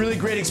 Yeah, it's a really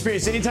great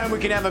experience. Anytime we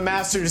can have a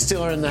master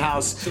distiller in the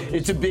house,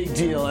 it's a big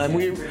deal, and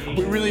we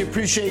really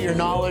appreciate your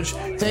knowledge.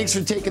 Thanks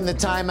for taking the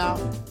time out.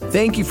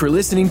 Thank you for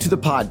listening to the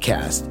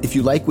podcast. If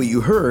you like what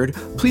you heard,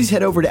 please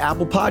head over to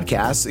Apple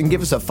Podcasts and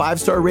give us a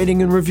 5-star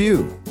rating and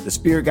review. The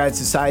Spirit Guide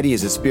Society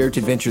is a Spirit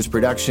Adventures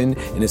production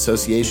in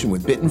association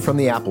with Bitten from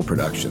the Apple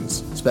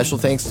Productions. Special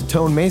thanks to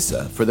Tone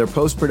Mesa for their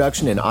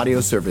post-production and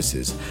audio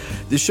services.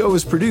 This show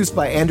is produced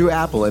by Andrew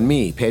Apple and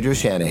me, Pedro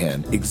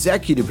Shanahan.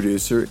 Executive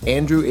producer,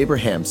 Andrew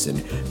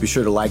Abrahamson. Be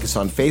sure to like us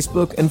on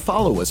Facebook and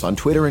follow us on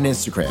Twitter and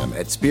Instagram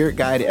at Spirit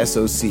Guide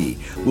SOC.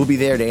 We'll be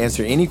there to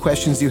answer any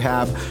questions you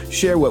have,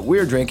 share what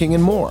we're drinking,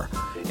 and more.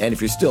 And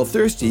if you're still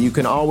thirsty, you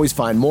can always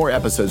find more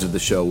episodes of the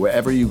show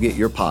wherever you get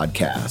your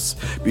podcasts.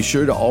 Be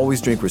sure to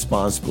always drink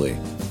responsibly.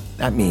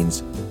 That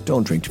means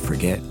don't drink to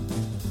forget.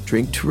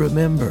 Drink to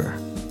remember.